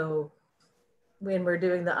 And so when we're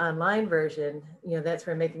doing the online version, that's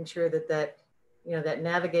where making sure that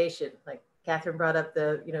navigation, like Catherine brought up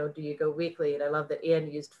do you go weekly? And I love that Anne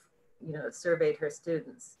used, surveyed her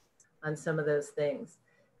students on some of those things.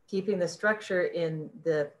 Keeping the structure in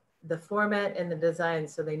the format and the design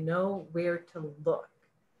so they know where to look.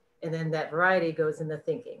 And then that variety goes in the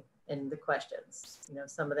thinking and the questions,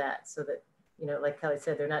 some of that, so that, like Kelly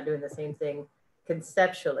said, they're not doing the same thing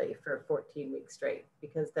conceptually for 14 weeks straight,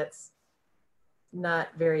 because that's not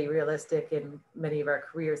very realistic in many of our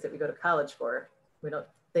careers that we go to college for. We don't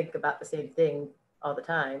think about the same thing all the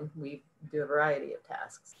time. We do a variety of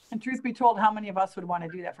tasks. And truth be told, how many of us would want to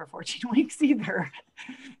do that for 14 weeks either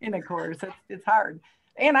in a course? It's hard.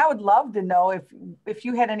 And I would love to know if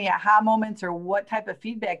you had any aha moments, or what type of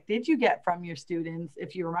feedback did you get from your students,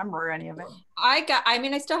 if you remember any of it? I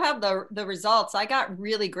still have the results. I got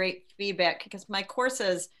really great feedback because my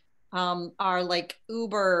courses are like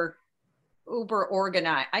uber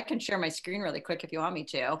organized. I can share my screen really quick if you want me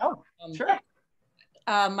to. Oh, sure.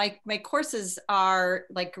 My courses are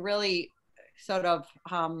like really sort of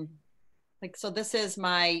so this is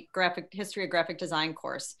my history of graphic design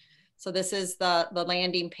course. So this is the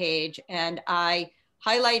landing page, and I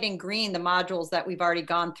highlight in green the modules that we've already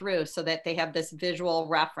gone through so that they have this visual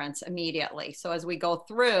reference immediately. So as we go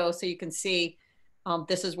through, so you can see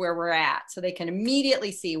this is where we're at. So they can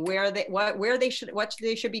immediately see what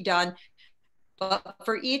they should be done. But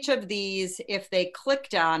for each of these, if they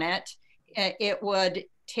clicked on it, it would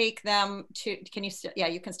take them to,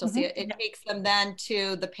 you can still see it. It takes them then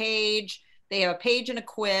to the page. They have a page and a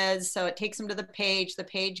quiz. So it takes them to the page. The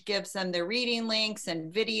page gives them their reading links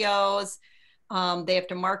and videos. They have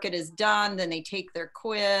to mark it as done. Then they take their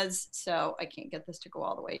quiz. So I can't get this to go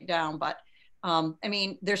all the way down, but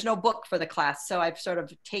there's no book for the class. So I've sort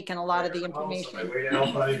of taken a lot of the information,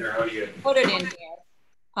 put it in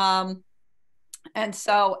here. And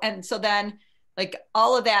so then, like,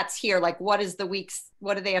 all of that's here, like what is the week's,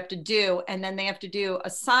 what do they have to do? And then they have to do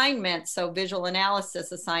assignments. So visual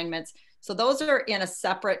analysis assignments. So those are in a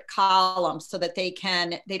separate column so that they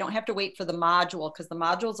don't have to wait for the module, because the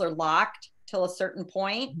modules are locked till a certain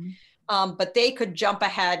point. But they could jump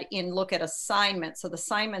ahead and look at assignments. So the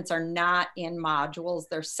assignments are not in modules.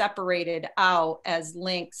 They're separated out as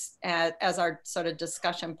links as our sort of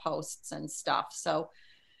discussion posts and stuff. So,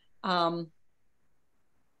 all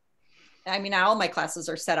my classes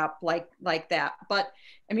are set up like that. But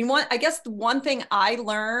I guess the one thing I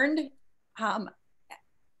learned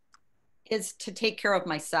is to take care of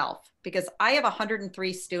myself, because I have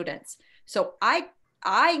 103 students. So I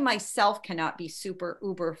myself cannot be super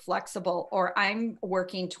uber flexible, or I'm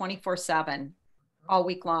working 24/7 all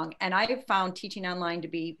week long. And I have found teaching online to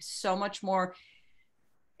be so much more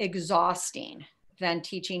exhausting than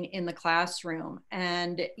teaching in the classroom.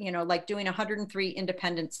 And, like doing 103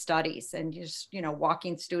 independent studies and just,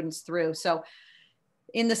 walking students through. So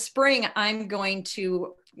in the spring, I'm going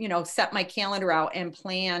to, set my calendar out and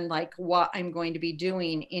plan like what I'm going to be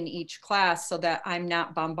doing in each class, so that I'm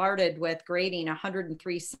not bombarded with grading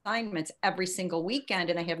 103 assignments every single weekend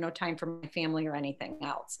and I have no time for my family or anything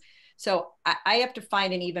else. So I have to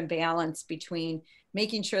find an even balance between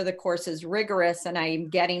making sure the course is rigorous and I'm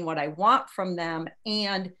getting what I want from them,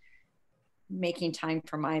 and making time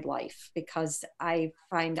for my life because I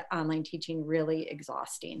find online teaching really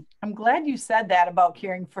exhausting. I'm glad you said that about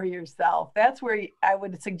caring for yourself. That's where I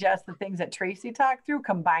would suggest the things that Tracy talked through,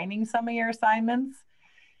 combining some of your assignments,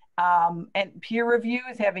 and peer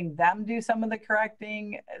reviews, having them do some of the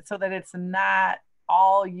correcting so that it's not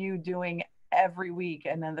all you doing every week.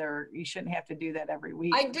 And then you shouldn't have to do that every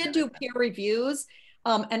week. I did do peer reviews.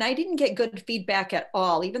 And I didn't get good feedback at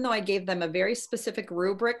all, even though I gave them a very specific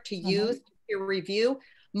rubric to use to peer review.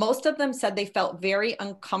 Most of them said they felt very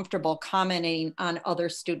uncomfortable commenting on other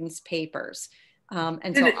students' papers.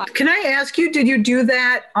 And so can I ask you, did you do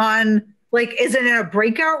that on, like, is it in a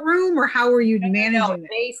breakout room or how are you managing it?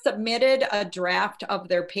 They submitted a draft of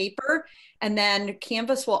their paper, and then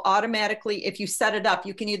Canvas will automatically, if you set it up,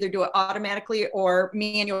 you can either do it automatically or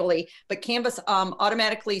manually, but Canvas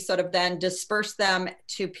automatically sort of then dispersed them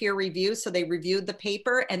to peer review. So they reviewed the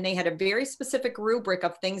paper and they had a very specific rubric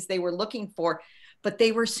of things they were looking for, but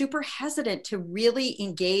they were super hesitant to really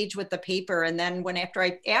engage with the paper. And then when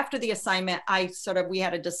after the assignment, we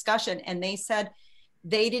had a discussion and they said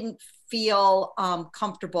they didn't feel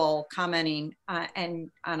comfortable commenting and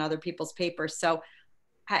on other people's papers. So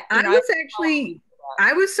I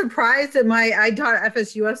was surprised that I taught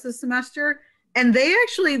FSUS this semester and they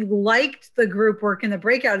actually liked the group work in the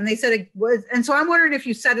breakout, and they said it was, and so I'm wondering if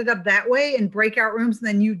you set it up that way in breakout rooms and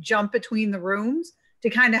then you jump between the rooms to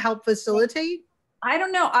kind of help facilitate. I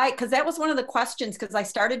don't know. Because that was one of the questions, because I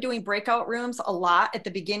started doing breakout rooms a lot at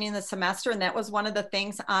the beginning of the semester. And that was one of the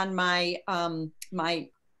things on my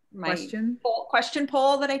question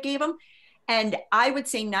poll that I gave them. And I would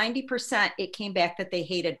say 90% it came back that they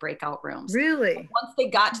hated breakout rooms. Really? But once they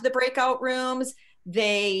got to the breakout rooms,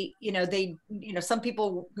 they some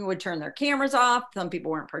people would turn their cameras off. Some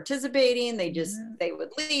people weren't participating. They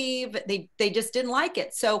would leave. They just didn't like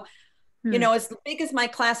it. So, as big as my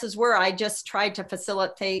classes were, I just tried to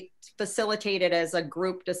facilitate it as a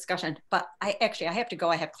group discussion. But I have to go.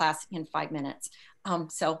 I have class in 5 minutes.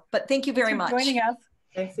 But thank you very much for joining us.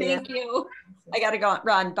 Thank you. I got to go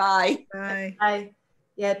run. Bye. Bye.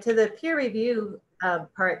 Yeah, to the peer review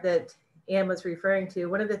part that Anne was referring to,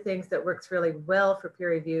 one of the things that works really well for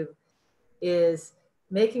peer review is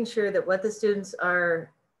making sure that what the students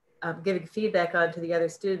are giving feedback on to the other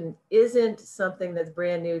student isn't something that's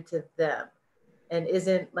brand new to them and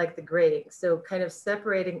isn't like the grading. So kind of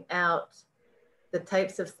separating out the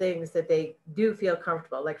types of things that they do feel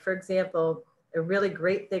comfortable. Like, for example, a really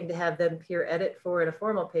great thing to have them peer edit for in a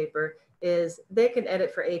formal paper is they can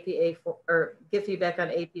edit for APA or give feedback on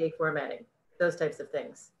APA formatting, those types of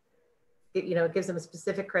things. It gives them a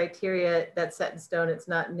specific criteria that's set in stone. It's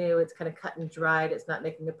not new. It's kind of cut and dried. It's not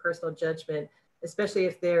making a personal judgment, especially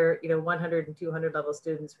if they're 100 and 200 level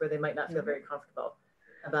students where they might not feel very comfortable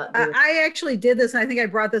about doing I actually did this, and I think I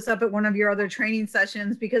brought this up at one of your other training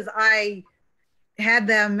sessions because I had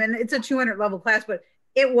them, and it's a 200 level class, but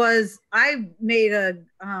I made a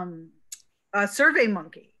survey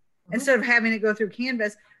monkey instead of having it go through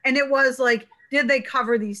Canvas. And it was like, did they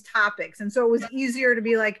cover these topics? And so it was easier to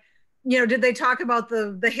be like, did they talk about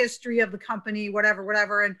the history of the company,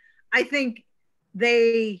 whatever. And I think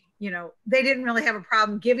they didn't really have a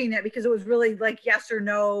problem giving it because it was really like yes or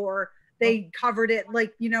no, or they covered it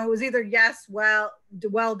like, it was either yes, well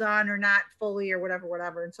done, or not fully, or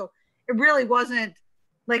whatever. And so it really wasn't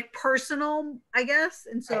like personal, I guess.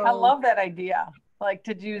 And so I love that idea, like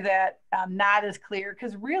to do that not as clear,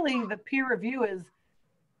 because really the peer review is,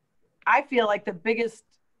 I feel like the biggest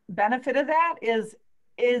benefit of that is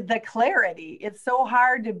the clarity. It's so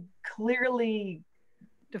hard to clearly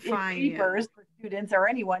define papers for students or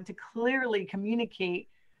anyone to clearly communicate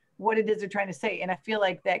what it is they're trying to say. And I feel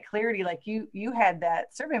like that clarity, like you had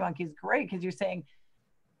that Survey Monkey, is great because you're saying,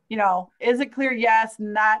 is it clear? Yes,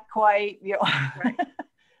 not quite. Right.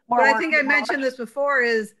 But I think I mentioned this before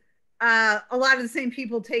is a lot of the same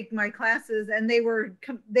people take my classes, and they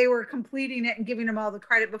were completing it and giving them all the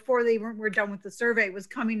credit before they were done with the survey. It was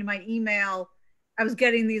coming to my email. I was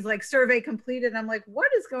getting these like survey completed. I'm like, what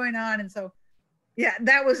is going on? And so, yeah,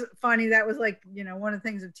 that was funny. That was like, one of the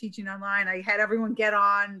things of teaching online. I had everyone get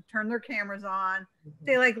on, turn their cameras on.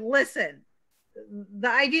 They like, listen, the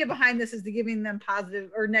idea behind this is to giving them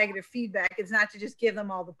positive or negative feedback. It's not to just give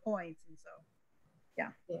them all the points. And so,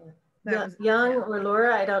 yeah. Young or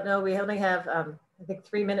Laura, I don't know. We only have, I think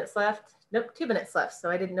 3 minutes left. Nope, 2 minutes left.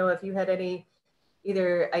 So I didn't know if you had any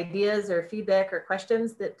either ideas or feedback or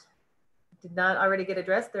questions that did not already get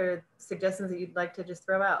addressed, or suggestions that you'd like to just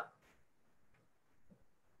throw out.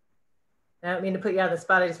 I don't mean to put you on the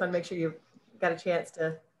spot. I just want to make sure you got a chance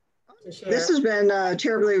to share. This has been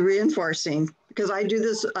terribly reinforcing. because I do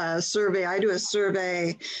this survey. I do a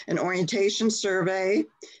survey, an orientation survey,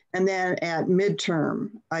 and then at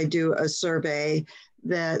midterm, I do a survey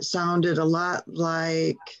that sounded a lot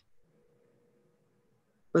like,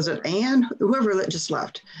 was it Anne? Whoever that just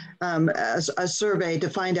left, a survey to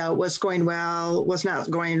find out what's going well, what's not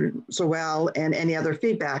going so well, and any other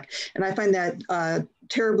feedback. And I find that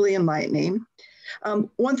terribly enlightening.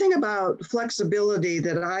 One thing about flexibility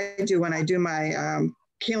that I do when I do my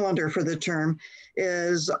calendar for the term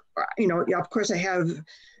is, of course I have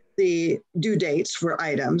the due dates for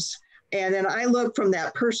items. And then I look from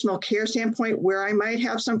that personal care standpoint where I might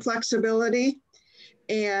have some flexibility.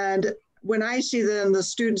 And when I see then the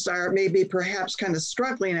students are maybe perhaps kind of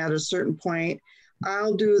struggling at a certain point,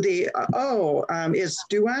 I'll do the, it's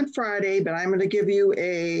due on Friday, but I'm going to give you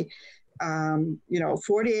a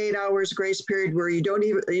 48 hours grace period where you don't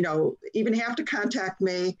even have to contact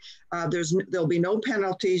me. There'll be no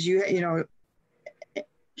penalties.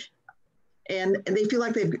 And they feel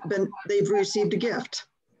like they've received a gift.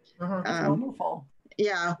 That's wonderful.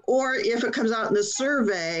 Yeah, or if it comes out in the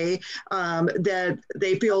survey that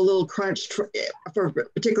they feel a little crunched for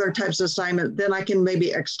particular types of assignment, then I can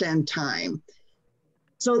maybe extend time.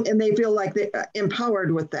 So, and they feel like they're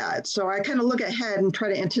empowered with that. So I kind of look ahead and try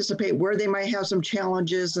to anticipate where they might have some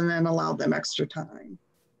challenges and then allow them extra time.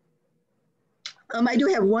 I do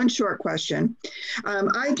have one short question.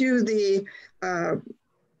 I do the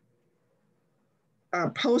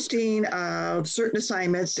posting of certain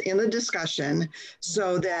assignments in the discussion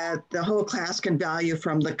so that the whole class can value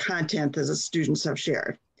from the content that the students have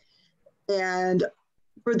shared. And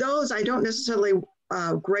for those, I don't necessarily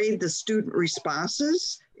grade the student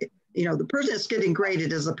responses. The person that's getting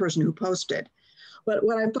graded is the person who posted. But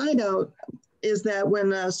what I find out is that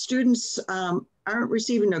when students aren't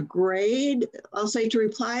receiving a grade, I'll say to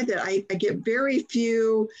reply that I get very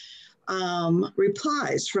few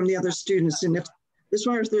replies from the other students. And just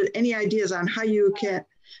wonder if there are any ideas on how you can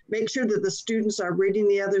make sure that the students are reading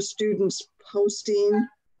the other students' posting.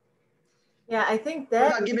 Yeah, I think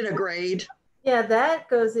that without giving a grade. Yeah, that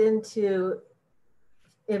goes into,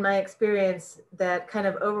 in my experience, that kind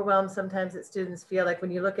of overwhelms sometimes that students feel like when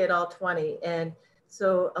you look at all 20. And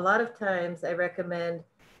so a lot of times I recommend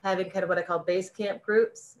having kind of what I call base camp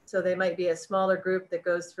groups. So they might be a smaller group that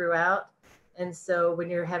goes throughout. And so when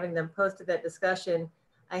you're having them post to that discussion,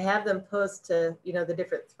 I have them post to, the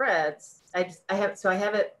different threads. I have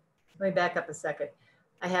it, let me back up a second.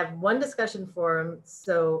 I have one discussion forum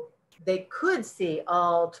so they could see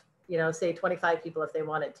all, say 25 people if they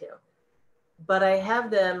wanted to. But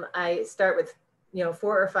I start with, 4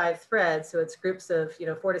 or 5 threads. So it's groups of,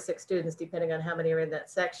 4 to 6 students, depending on how many are in that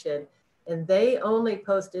section. And they only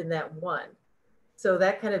post in that one. So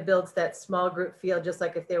that kind of builds that small group feel, just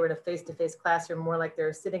like if they were in a face-to-face classroom, more like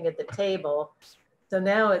they're sitting at the table. So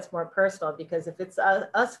now it's more personal, because if it's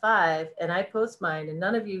us 5 and I post mine and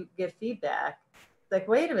none of you give feedback, it's like,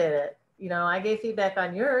 wait a minute, I gave feedback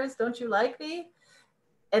on yours. Don't you like me?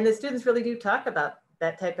 And the students really do talk about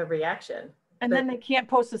that type of reaction. And then they can't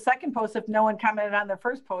post a second post if no one commented on their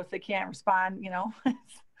first post. They can't respond,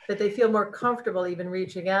 But they feel more comfortable even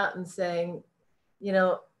reaching out and saying,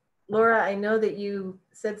 Laura, I know that you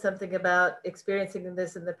said something about experiencing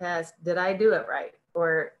this in the past. Did I do it right?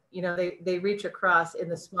 Or, they reach across in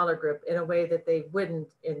the smaller group in a way that they wouldn't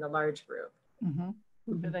in the large group.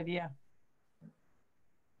 Mm-hmm. Good idea.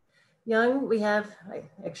 Young, we have, I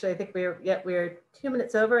think we're 2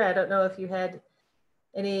 minutes over. I don't know if you had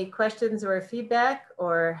any questions or feedback,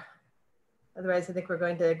 or otherwise I think we're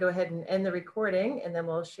going to go ahead and end the recording and then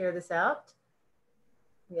we'll share this out.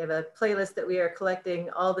 We have a playlist that we are collecting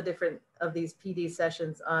all the different of these PD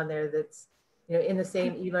sessions on there that's, in the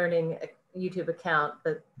same eLearning YouTube account,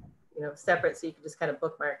 but, separate, so you can just kind of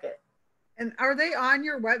bookmark it. And are they on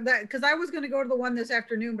your web? Because I was going to go to the one this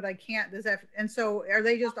afternoon, but I can't this afternoon. And so are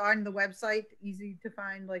they just on the website, easy to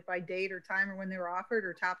find, like by date or time or when they were offered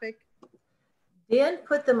or topic? Dan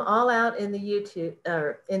put them all out in the YouTube,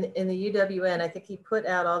 or in the UWN. I think he put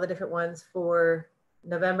out all the different ones for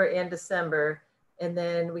November and December. And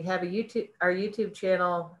then we have our YouTube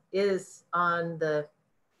channel is on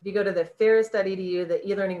if you go to the ferris.edu, the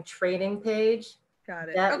eLearning training page. Got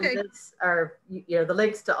it. That okay. lists are, the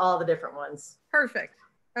links to all the different ones. Perfect.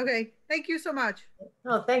 Okay. Thank you so much.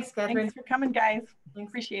 Oh, thanks, Catherine. Thanks for coming, guys. Thanks.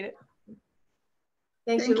 Appreciate it.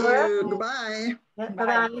 Thank you, Laura. Goodbye. Yeah,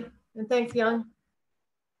 bye-bye. And thanks, Young.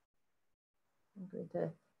 I'm going to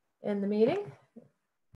end the meeting.